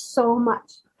that so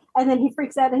much. And then he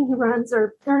freaks out and he runs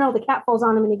or no, the cat falls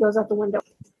on him and he goes out the window.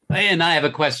 And I have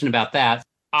a question about that.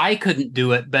 I couldn't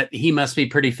do it, but he must be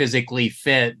pretty physically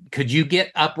fit. Could you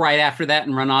get up right after that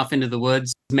and run off into the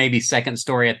woods? Maybe second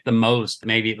story at the most.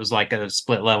 Maybe it was like a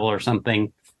split level or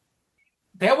something.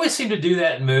 They always seem to do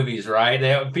that in movies,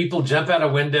 right? People jump out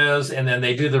of windows and then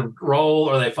they do the roll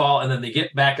or they fall and then they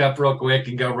get back up real quick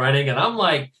and go running. And I'm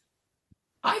like,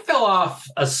 I fell off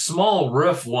a small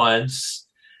roof once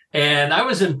and I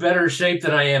was in better shape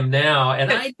than I am now.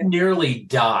 And I nearly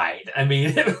died. I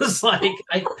mean, it was like,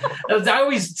 I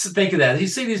always think of that. You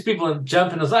see these people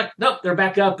jump and it's like, nope, they're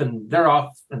back up and they're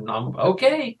off and I'm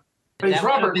okay. But it's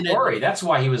Robert Corey. That's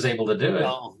why he was able to do it.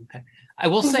 Oh, okay. I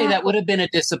will say that would have been a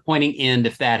disappointing end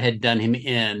if that had done him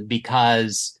in,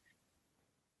 because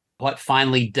what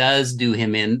finally does do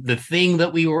him in, the thing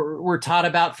that we were taught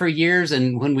about for years,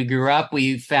 and when we grew up,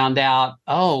 we found out,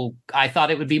 I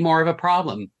thought it would be more of a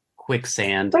problem.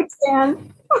 Quicksand.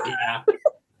 Yeah.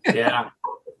 Yeah.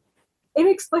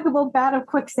 Inexplicable bat of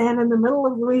quicksand in the middle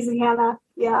of Louisiana.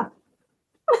 Yeah.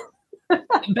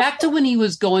 Back to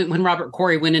when Robert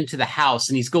Corey went into the house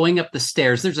and he's going up the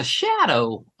stairs, there's a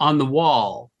shadow on the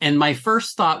wall. And my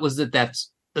first thought was that that's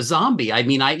a zombie. I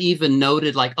mean, I even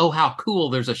noted like, oh, how cool,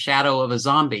 there's a shadow of a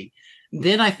zombie.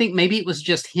 Then I think maybe it was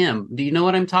just him. Do you know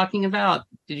what I'm talking about?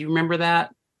 Did you remember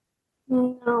that?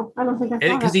 No, I don't think I saw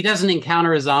that. Because he doesn't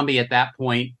encounter a zombie at that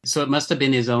point. So it must have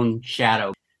been his own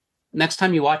shadow. Next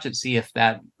time you watch it, see if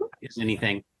that is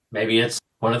anything. Maybe it's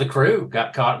one of the crew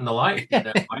got caught in the light.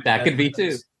 That could be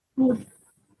too.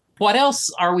 What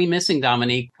else are we missing,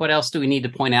 Dominique? What else do we need to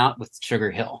point out with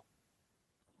Sugar Hill?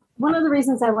 One of the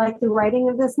reasons I like the writing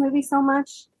of this movie so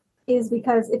much is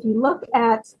because if you look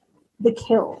at the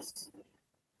kills,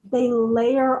 they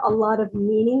layer a lot of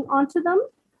meaning onto them.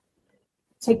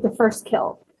 Take the first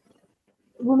kill.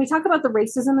 When we talk about the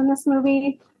racism in this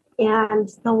movie and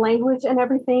the language and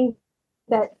everything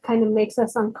that kind of makes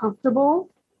us uncomfortable,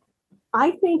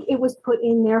 I think it was put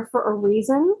in there for a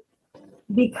reason,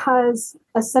 because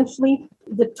essentially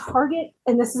the target,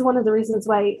 and this is one of the reasons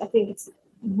why I think it's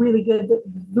really good that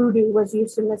voodoo was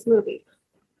used in this movie.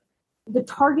 The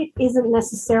target isn't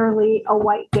necessarily a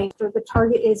white gangster. The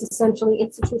target is essentially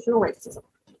institutional racism.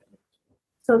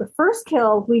 So the first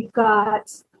kill, we've got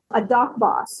a dock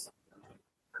boss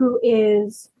who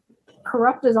is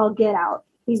corrupt as all get out.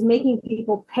 He's making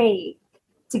people pay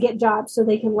to get jobs so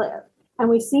they can live. And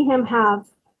we see him have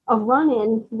a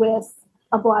run-in with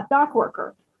a black dock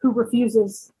worker who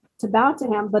refuses to bow to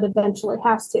him, but eventually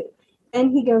has to.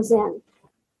 And he goes in.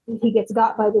 He gets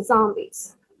got by the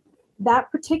zombies.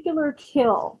 That particular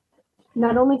kill,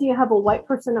 not only do you have a white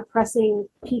person oppressing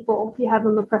people, you have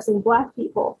them oppressing black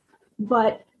people,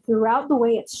 but throughout the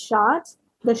way it's shot,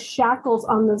 the shackles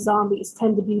on the zombies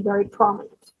tend to be very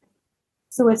prominent.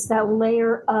 So it's that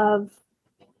layer of,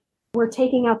 we're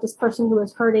taking out this person who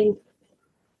is hurting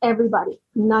everybody,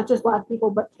 not just black people,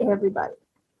 but everybody.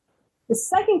 The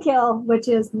second kill, which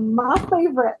is my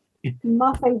favorite,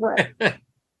 the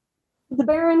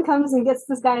Baron comes and gets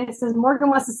this guy and says, Morgan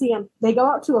wants to see him. They go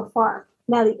out to a farm.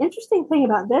 Now, the interesting thing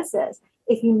about this is,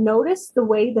 if you notice the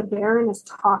way the Baron is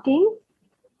talking,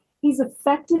 he's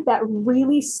affected that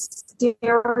really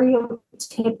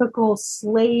stereotypical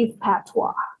slave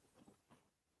patois.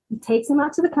 He takes him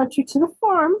out to the country, to the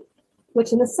farm,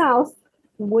 which in the South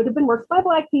would have been worked by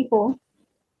black people,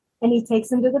 and he takes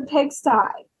him to the pigsty,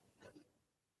 at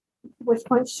which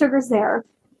point Sugar's there,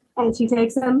 and she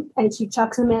takes him and she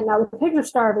chucks him in. Now the pigs are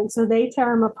starving, so they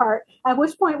tear him apart, at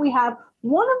which point we have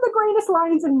one of the greatest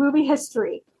lines in movie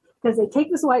history, because they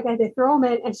take this white guy, they throw him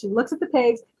in, and she looks at the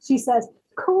pigs, she says,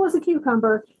 cool as a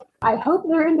cucumber, I hope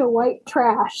they're into white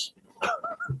trash.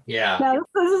 Yeah. Now,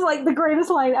 this is like the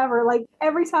greatest line ever. Like,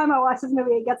 every time I watch this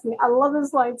movie, it gets me. I love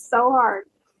this line so hard.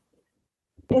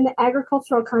 In the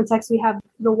agricultural context, we have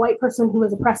the white person who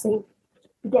is oppressing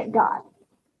get got.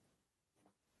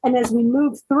 And as we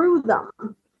move through them,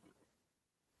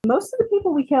 most of the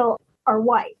people we kill are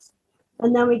white.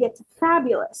 And then we get to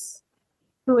Fabulous,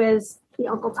 who is the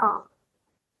Uncle Tom.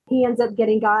 He ends up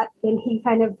getting got, and he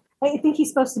kind of, I think he's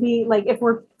supposed to be, like, if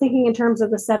we're thinking in terms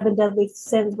of the 7 deadly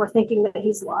sins, we're thinking that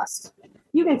he's lust.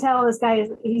 You can tell this guy,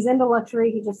 he's into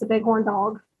luxury, he's just a bighorn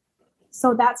dog.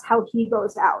 So that's how he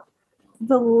goes out.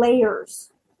 The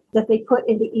layers that they put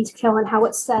into each kill and how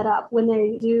it's set up when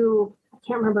they do, I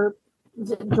can't remember,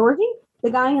 is it Georgie?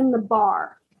 The guy in the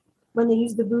bar, when they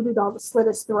use the voodoo doll to slit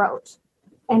his throat.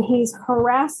 And he's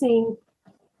harassing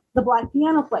the black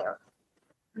piano player.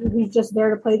 He's just there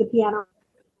to play the piano.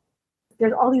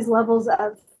 There's all these levels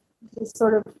of just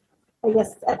sort of, I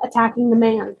guess, attacking the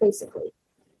man, basically,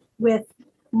 with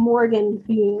Morgan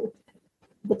being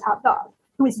the top dog,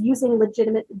 who is using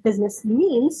legitimate business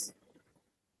means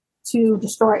to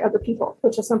destroy other people,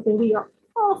 which is something we are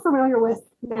all familiar with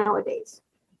nowadays.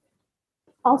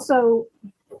 Also,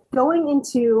 going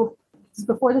into,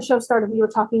 before the show started, we were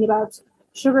talking about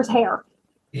Sugar's hair.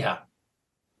 Yeah.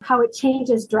 How it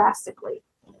changes drastically.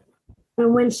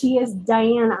 And when she is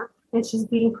Diana and she's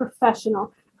being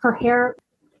professional, her hair,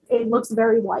 it looks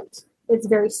very white. It's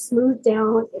very smoothed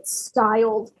down, it's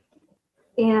styled,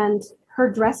 and her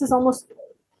dress is almost,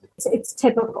 it's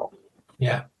typical.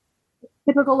 Yeah.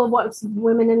 Typical of what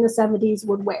women in the 70s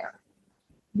would wear.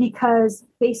 Because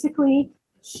basically,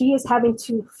 she is having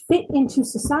to fit into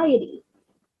society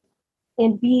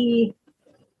and be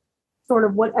sort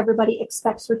of what everybody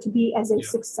expects her to be as a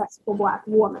successful black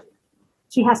woman.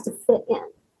 She has to fit in.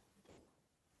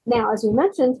 Now, as we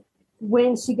mentioned,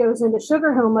 when she goes into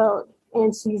Sugar Hill mode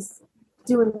and she's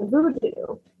doing the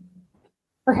voodoo,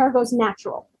 her hair goes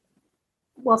natural.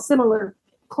 Well, similar,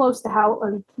 close to how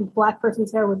a black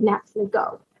person's hair would naturally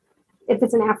go. If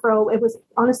it's an afro, it was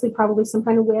honestly probably some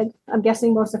kind of wig. I'm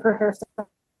guessing most of her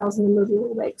hairstyles in the movie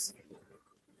were wigs.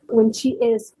 When she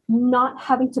is not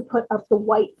having to put up the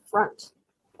white front,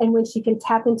 and when she can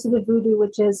tap into the voodoo,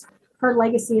 which is her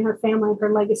legacy and her family,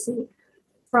 her legacy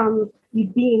from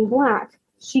being black,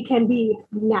 she can be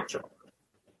natural.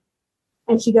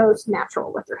 And she goes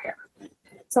natural with her hair.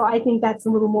 So I think that's a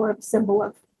little more of a symbol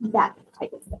of that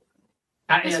type of thing.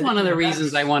 That's one of the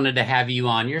reasons I wanted to have you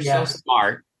on. You're so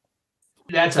smart.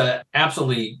 That's a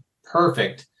absolutely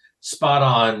perfect, spot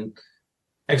on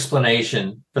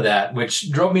explanation for that,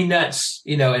 which drove me nuts,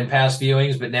 in past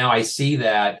viewings. But now I see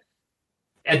that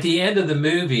at the end of the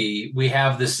movie, we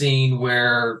have the scene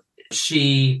where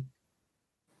she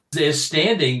is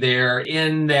standing there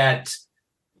in that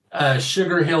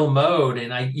Sugar Hill mode.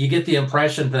 And you get the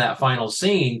impression from that final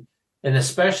scene, and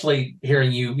especially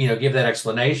hearing you, give that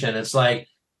explanation, it's like,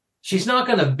 she's not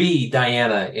going to be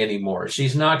Diana anymore.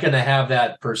 She's not going to have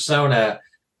that persona.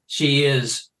 She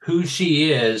is who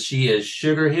she is. She is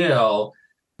Sugar Hill.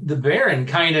 The Baron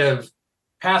kind of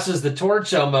passes the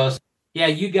torch almost. Yeah,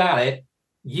 you got it.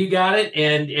 You got it.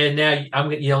 And now I'm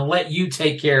going to let you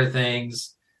take care of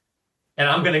things. And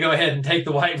I'm going to go ahead and take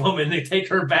the white woman and take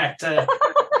her back to.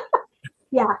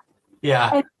 Yeah.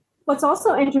 Yeah. And what's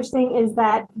also interesting is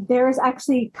that there's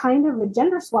actually kind of a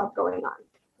gender swap going on.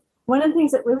 One of the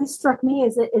things that really struck me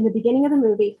is that in the beginning of the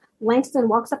movie, Langston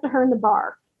walks up to her in the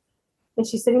bar and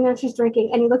she's sitting there and she's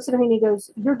drinking, and he looks at her and he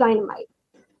goes, "You're dynamite."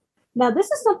 Now, this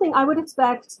is something I would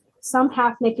expect some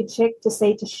half-naked chick to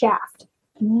say to Shaft,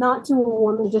 not to a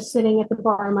woman just sitting at the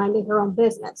bar minding her own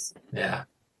business. Yeah.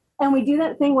 And we do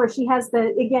that thing where she has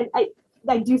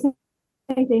I do think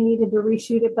they needed to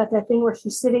reshoot it, but that thing where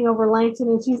she's sitting over Langton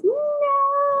and she's,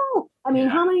 no! I mean,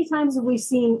 how many times have we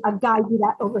seen a guy do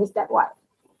that over his dead wife?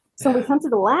 So we come to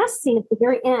the last scene at the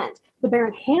very end. The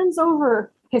Baron hands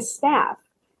over his staff,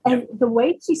 and the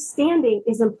way she's standing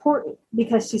is important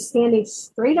because she's standing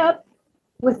straight up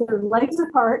with her legs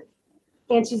apart,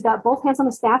 and she's got both hands on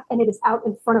the staff, and it is out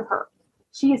in front of her.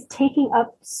 She is taking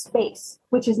up space,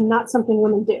 which is not something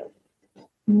women do.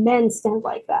 Men stand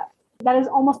like that. That is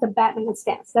almost a Batman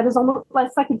stance. That's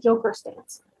like a Joker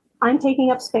stance. I'm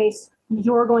taking up space.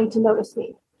 You're going to notice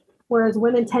me. Whereas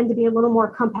women tend to be a little more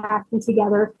compact and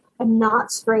together and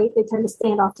not straight. They tend to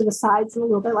stand off to the sides and a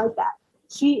little bit like that.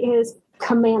 She is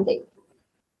commanding.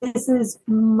 This is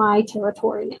my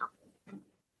territory now.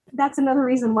 That's another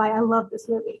reason why I love this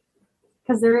movie,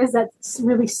 because there is that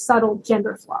really subtle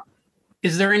gender swap.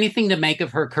 Is there anything to make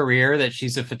of her career that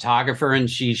she's a photographer and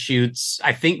she shoots,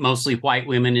 I think, mostly white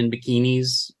women in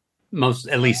bikinis,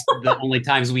 at least the only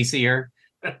times we see her?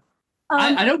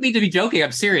 I don't mean to be joking.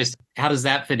 I'm serious. How does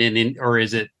that fit in, or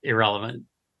is it irrelevant?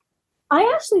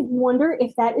 I actually wonder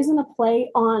if that isn't a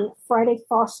play on Friday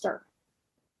Foster,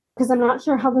 because I'm not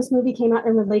sure how this movie came out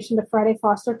in relation to Friday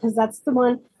Foster, because that's the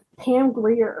one Pam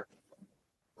Grier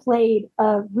played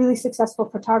a really successful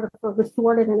photographer who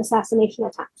thwarted an assassination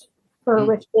attempt for a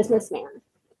rich businessman.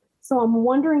 So I'm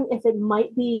wondering if it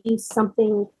might be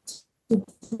something to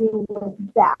do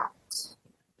with that.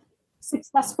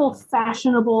 Successful,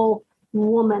 fashionable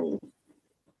woman,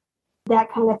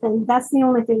 that kind of thing. That's the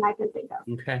only thing I can think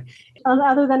of. Okay.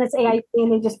 Other than it's AIP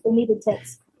and they just needed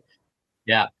tits.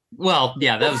 Yeah. Well,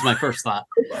 yeah, that was my first thought.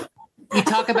 You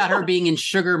talk about her being in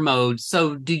sugar mode.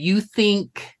 So do you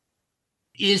think,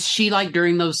 is she like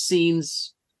during those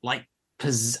scenes, like,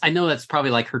 I know that's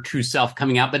probably like her true self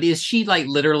coming out, but is she like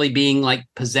literally being like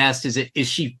possessed? Is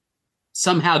she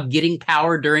somehow getting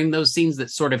power during those scenes that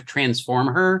sort of transform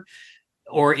her?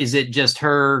 Or is it just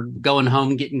her going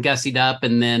home, getting gussied up,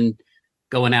 and then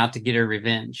going out to get her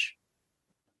revenge?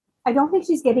 I don't think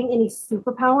she's getting any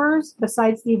superpowers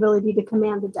besides the ability to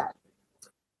command the dead.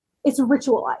 It's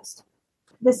ritualized.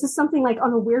 This is something like,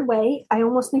 on a weird way, I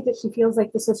almost think that she feels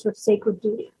like this is her sacred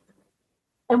duty.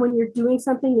 And when you're doing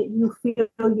something that you feel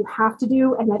you have to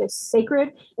do and that is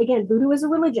sacred, again, voodoo is a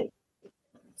religion.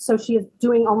 So she is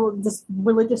doing almost this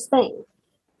religious thing.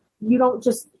 You don't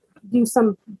just do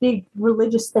some big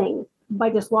religious thing by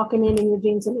just walking in your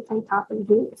jeans and your tank top and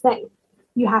doing your thing.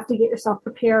 You have to get yourself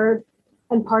prepared.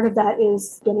 And part of that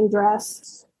is getting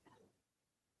dressed,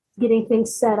 getting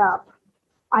things set up.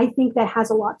 I think that has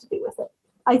a lot to do with it.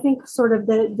 I think sort of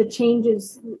the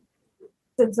changes,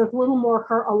 it's a little more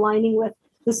her aligning with,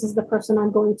 this is the person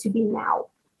I'm going to be now.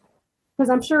 Because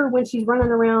I'm sure when she's running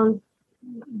around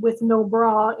with no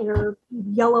bra in her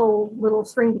yellow little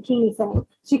string bikini thing,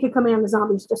 she could command the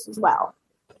zombies just as well.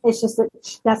 It's just that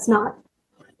that's not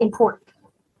important.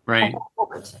 Right.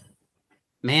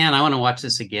 Man, I want to watch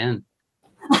this again.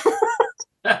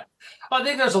 I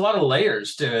think there's a lot of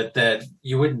layers to it that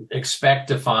you wouldn't expect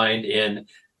to find in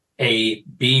a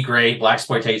B-grade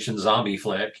blaxploitation zombie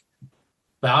flick.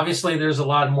 But obviously there's a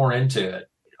lot more into it.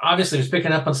 Obviously, I was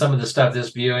picking up on some of the stuff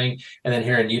this viewing and then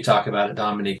hearing you talk about it,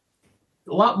 Dominique.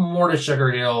 A lot more to Sugar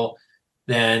Hill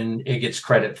than it gets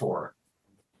credit for.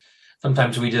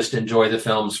 Sometimes we just enjoy the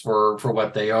films for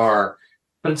what they are.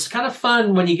 But it's kind of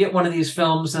fun when you get one of these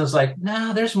films and it's like,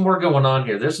 nah, there's more going on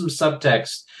here. There's some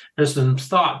subtext. There's some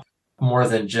thought more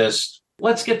than just,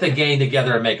 let's get the gang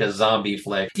together and make a zombie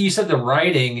flick. You said the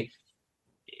writing,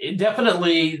 it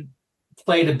definitely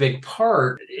played a big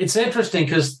part. It's interesting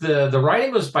because the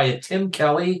writing was by Tim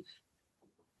Kelly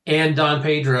and Don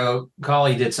Pedro.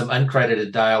 Colley did some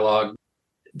uncredited dialogue.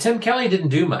 Tim Kelly didn't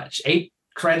do much. 8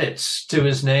 credits to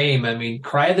his name. I mean,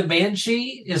 Cry the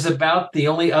Banshee is about the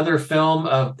only other film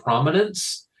of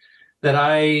prominence that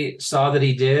I saw that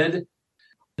he did.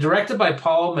 Directed by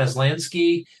Paul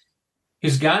Maslansky,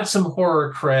 who's got some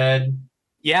horror cred.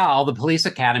 Yeah, all the Police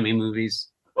Academy movies.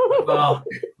 Well,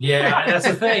 yeah, that's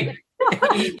the thing.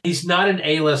 He's not an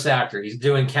A-list actor. He's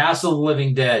doing Castle of the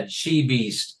Living Dead, She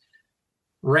Beast,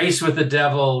 Race with the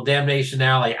Devil, Damnation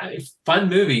Alley. Fun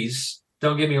movies,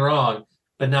 don't get me wrong,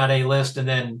 but not A-list. And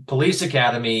then Police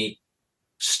Academy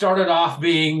started off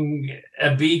being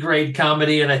a B-grade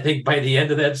comedy, and I think by the end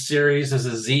of that series is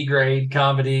a Z-grade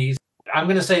comedy. I'm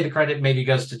going to say the credit maybe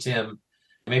goes to Tim.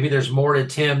 Maybe there's more to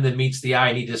Tim than meets the eye,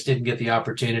 and he just didn't get the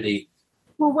opportunity.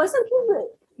 Well, wasn't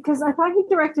because I thought he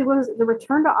directed, was it The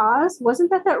Return to Oz? Wasn't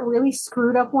that really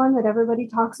screwed up one that everybody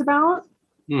talks about?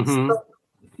 Mm-hmm. So,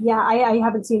 yeah, I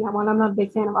haven't seen that one. I'm not a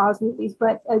big fan of Oz movies,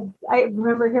 but I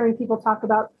remember hearing people talk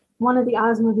about one of the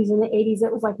Oz movies in the 80s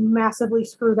that was like massively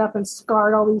screwed up and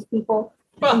scarred all these people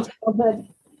in childhood.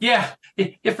 Yeah.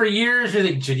 For years, you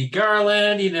think Judy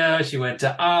Garland, she went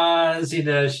to Oz,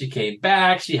 she came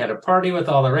back, she had a party with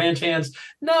all the ranch hands.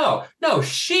 No,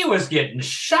 she was getting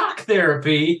shock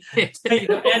therapy.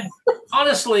 And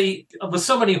honestly, with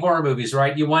so many horror movies,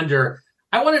 right, you wonder,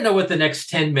 I want to know what the next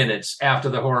 10 minutes after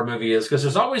the horror movie is, because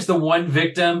there's always the one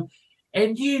victim,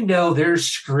 and they're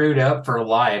screwed up for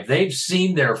life. They've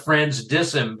seen their friends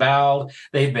disemboweled.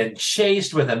 They've been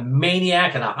chased with a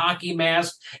maniac in a hockey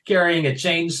mask carrying a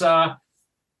chainsaw.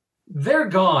 They're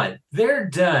gone. They're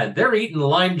done. They're eating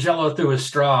lime jello through a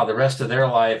straw the rest of their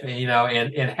life,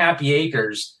 and happy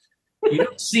acres. You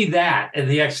don't see that in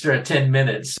the extra 10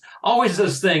 minutes. Always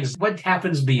those things. What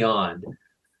happens beyond?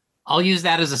 I'll use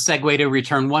that as a segue to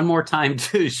return one more time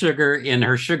to Sugar in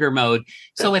her sugar mode.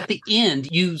 So at the end,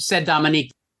 you said,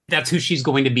 Dominique, that's who she's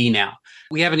going to be now.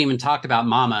 We haven't even talked about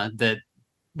Mama, that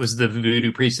was the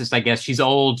voodoo priestess, I guess. She's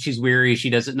old, she's weary,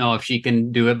 she doesn't know if she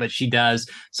can do it, but she does.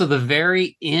 So the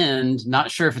very end,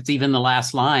 not sure if it's even the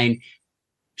last line,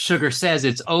 Sugar says,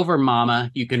 "It's over,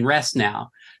 Mama, you can rest now."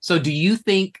 So do you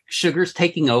think Sugar's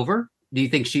taking over? Do you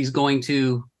think she's going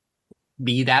to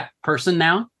be that person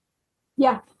now?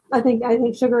 Yeah. I think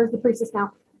Sugar is the priestess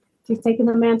now. She's taking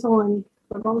the mantle and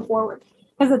we're going forward.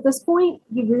 Because at this point,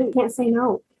 you really can't say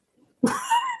no.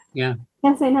 Yeah.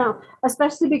 Can't say no.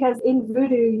 Especially because in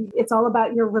voodoo, it's all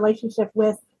about your relationship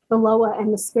with the Loa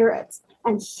and the spirits.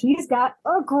 And she's got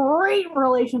a great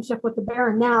relationship with the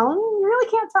Baron now. And you really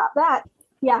can't top that.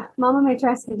 Yeah, Mama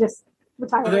Maitresse can just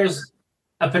retire. There's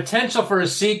a potential for a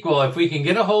sequel. If we can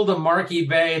get a hold of Marky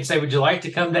Bay and say, would you like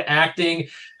to come to acting?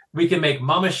 We can make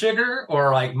Mama Sugar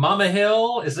or like Mama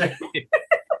Hill. Is there?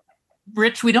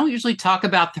 Rich, we don't usually talk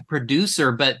about the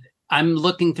producer, but I'm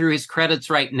looking through his credits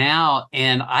right now,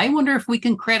 and I wonder if we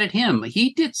can credit him.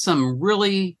 He did some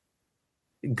really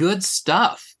good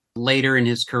stuff later in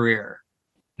his career.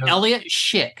 No. Elliot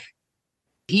Schick.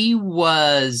 He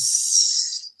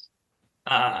was,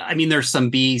 there's some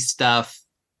B stuff.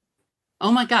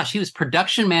 Oh my gosh, he was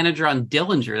production manager on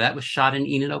Dillinger. That was shot in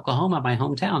Enid, Oklahoma, my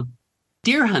hometown.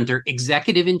 Deer Hunter,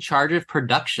 executive in charge of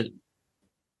production.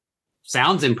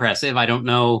 Sounds impressive. I don't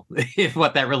know if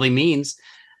what that really means.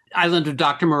 Island of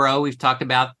Dr. Moreau, we've talked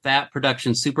about that.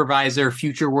 Production supervisor,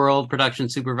 Future World production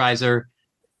supervisor.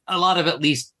 A lot of at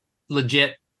least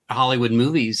legit Hollywood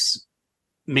movies.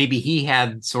 Maybe he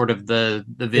had sort of the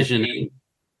vision.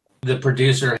 The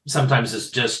producer sometimes is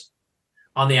just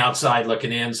on the outside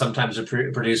looking in. Sometimes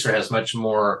the producer has much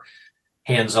more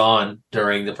hands-on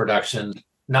during the production.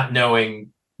 Not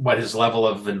knowing what his level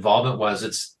of involvement was,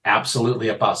 it's absolutely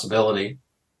a possibility.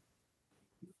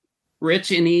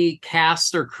 Rich, any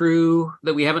cast or crew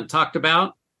that we haven't talked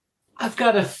about? I've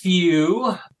got a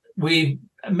few. We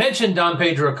mentioned Don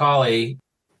Pedro Colley.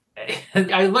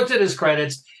 I looked at his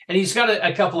credits, and he's got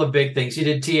a couple of big things. He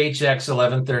did THX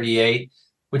 1138,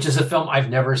 which is a film I've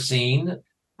never seen.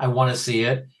 I want to see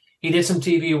it. He did some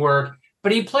TV work,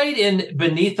 but he played in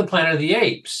Beneath the Planet of the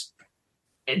Apes.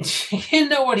 And you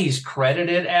know what he's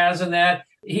credited as in that?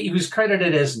 He was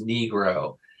credited as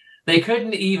Negro. They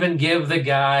couldn't even give the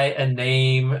guy a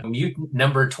name, Mutant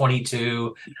Number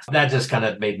 22. That just kind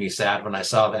of made me sad when I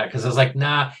saw that, because I was like,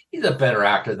 nah, he's a better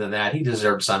actor than that. He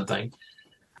deserved something.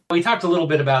 We talked a little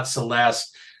bit about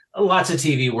Celeste. Lots of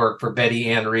TV work for Betty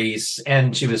Ann Reese,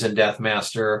 and she was in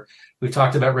Deathmaster. We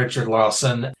talked about Richard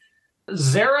Lawson.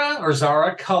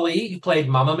 Zara Cully, who played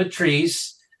Mama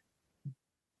Matrice,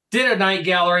 did a night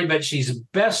gallery, but she's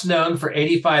best known for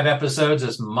 85 episodes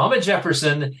as Mama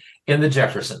Jefferson in The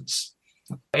Jeffersons.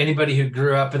 Anybody who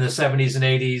grew up in the 70s and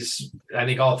 80s, I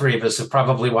think all three of us have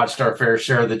probably watched our fair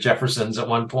share of The Jeffersons at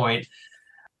one point.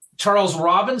 Charles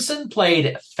Robinson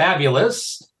played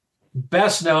Fabulous,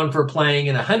 best known for playing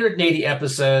in 180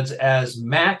 episodes as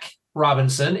Mac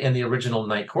Robinson in the original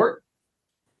Night Court.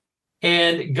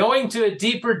 And going to a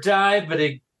deeper dive, but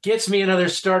it gets me another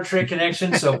Star Trek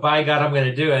connection, so by God, I'm going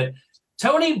to do it.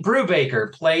 Tony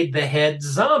Brubaker played the head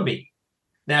zombie.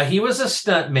 Now, he was a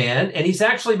stuntman, and he's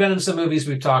actually been in some movies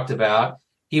we've talked about.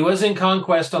 He was in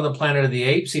Conquest on the Planet of the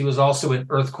Apes. He was also in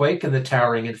Earthquake and the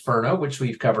Towering Inferno, which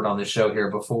we've covered on the show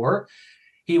here before.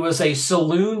 He was a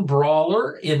saloon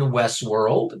brawler in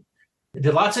Westworld.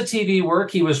 Did lots of TV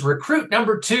work. He was recruit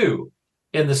number 2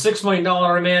 in the $6 Million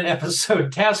a Man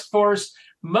episode Task Force.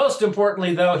 Most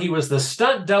importantly, though, he was the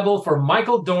stunt double for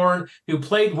Michael Dorn, who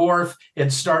played Worf in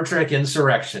Star Trek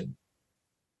Insurrection.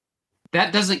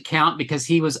 That doesn't count because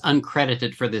he was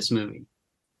uncredited for this movie.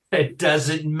 It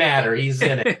doesn't matter. He's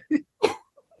in it.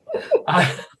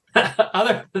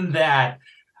 Other than that,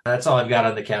 that's all I've got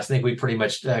on the cast. I think we pretty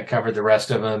much covered the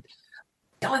rest of them.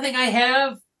 The only thing I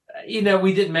have,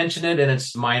 we did mention it and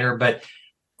it's minor, but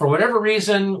for whatever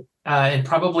reason, and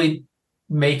probably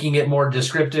making it more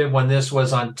descriptive, when this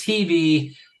was on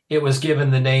TV, it was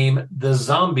given the name The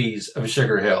Zombies of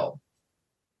Sugar Hill,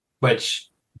 which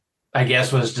I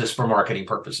guess was just for marketing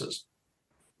purposes.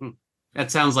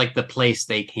 That sounds like the place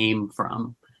they came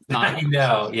from. I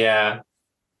know, yeah.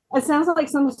 It sounds like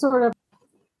some sort of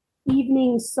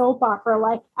evening soap opera,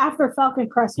 like after Falcon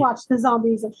Crest, watch The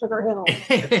Zombies of Sugar Hill.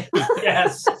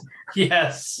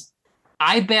 Yes.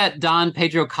 I bet Don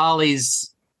Pedro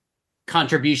Colley's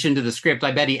contribution to the script,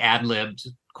 I bet he ad-libbed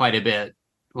quite a bit.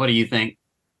 What do you think?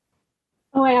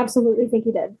 Oh, I absolutely think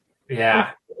he did.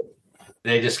 Yeah.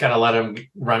 They just kind of let him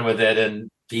run with it, and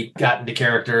he got into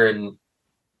character and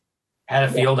had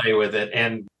a field day with it,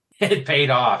 and it paid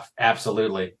off.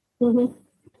 Absolutely. Mm-hmm.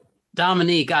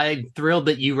 Dominique, I'm thrilled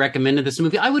that you recommended this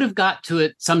movie. I would have got to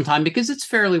it sometime because it's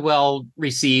fairly well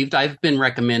received. I've been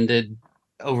recommended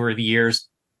over the years.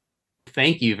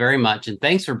 Thank you very much. And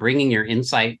thanks for bringing your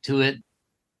insight to it.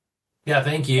 Yeah,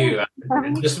 thank you.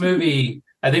 This movie,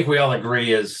 I think we all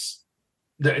agree is...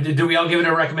 Do we all give it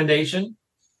a recommendation?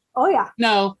 Oh, yeah.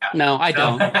 No, I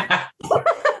don't.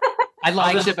 I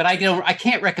liked it, but I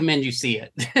can't recommend you see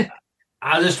it.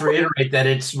 I'll just reiterate that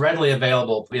it's readily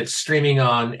available. It's streaming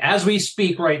on, as we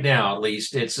speak right now, at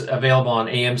least, it's available on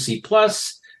AMC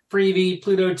Plus, Freevee,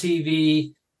 Pluto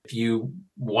TV. If you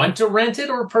want to rent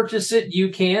it or purchase it, you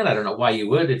can. I don't know why you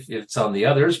would if it's on the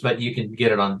others, but you can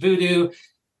get it on Voodoo.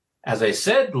 As I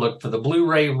said, look for the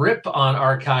Blu-ray rip on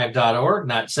archive.org.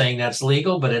 Not saying that's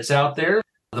legal, but it's out there.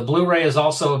 The Blu-ray is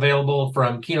also available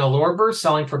from Kino Lorber,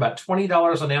 selling for about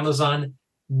 $20 on Amazon.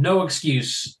 No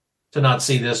excuse to not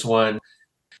see this one.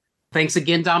 Thanks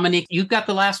again, Dominique. You've got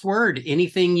the last word.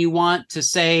 Anything you want to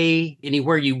say,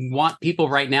 anywhere you want people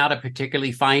right now to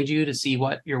particularly find you to see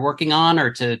what you're working on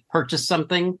or to purchase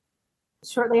something?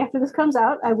 Shortly after this comes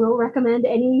out, I will recommend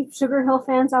any Sugar Hill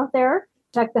fans out there,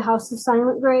 check the House of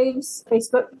Silent Graves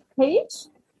Facebook page.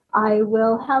 I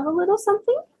will have a little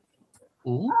something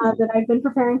that I've been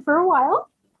preparing for a while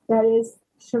that is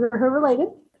Sugar Hill related.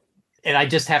 And I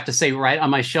just have to say, right on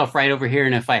my shelf right over here,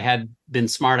 and if I had been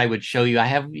smart, I would show you, I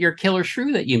have your killer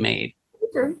shrew that you made.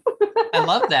 Sure. I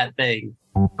love that thing.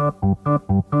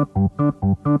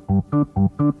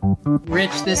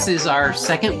 Rich, this is our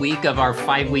second week of our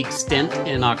 5-week stint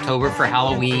in October for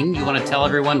Halloween. You want to tell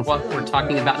everyone what we're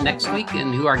talking about next week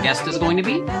and who our guest is going to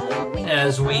be?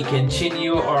 As we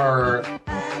continue our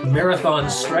marathon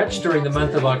stretch during the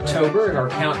month of October and our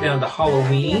countdown to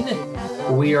Halloween,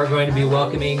 we are going to be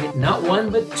welcoming not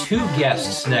one but 2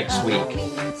 guests next week.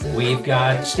 We've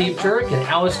got Steve Turek and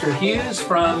Alistair Hughes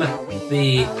from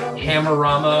the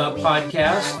Hammerama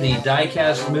podcast, the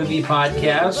Diecast movie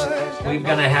podcast. We're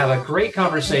going to have a great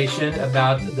conversation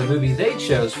about the movie they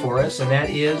chose for us, and that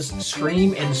is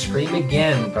Scream and Scream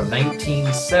Again from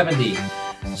 1970.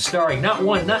 Starring not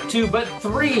 1, not 2, but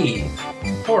 3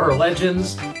 horror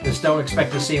legends. Just don't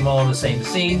expect to see them all in the same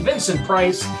scene. Vincent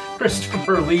Price,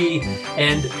 Christopher Lee,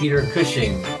 and Peter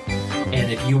Cushing.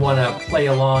 And if you want to play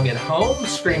along at home,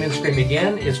 Scream and Scream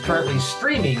Again is currently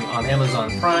streaming on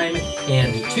Amazon Prime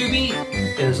and Tubi.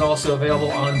 It is also available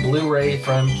on Blu-ray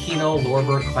from Kino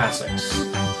Lorber Classics.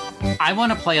 I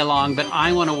want to play along, but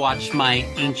I want to watch my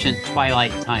ancient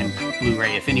Twilight Time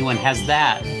Blu-ray. If anyone has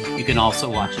that, you can also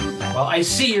watch it. Well, I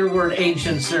see your word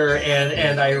ancient, sir,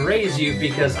 and I raise you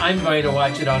because I'm going to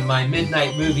watch it on my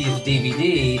Midnight Movies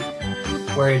DVD,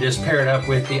 where you just pair it up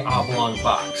with the oblong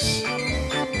box.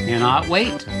 Cannot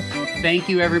wait. Thank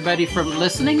you, everybody, for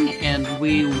listening, and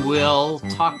we will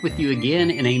talk with you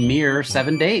again in a mere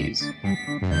 7 days.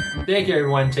 Thank you,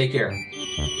 everyone. Take care.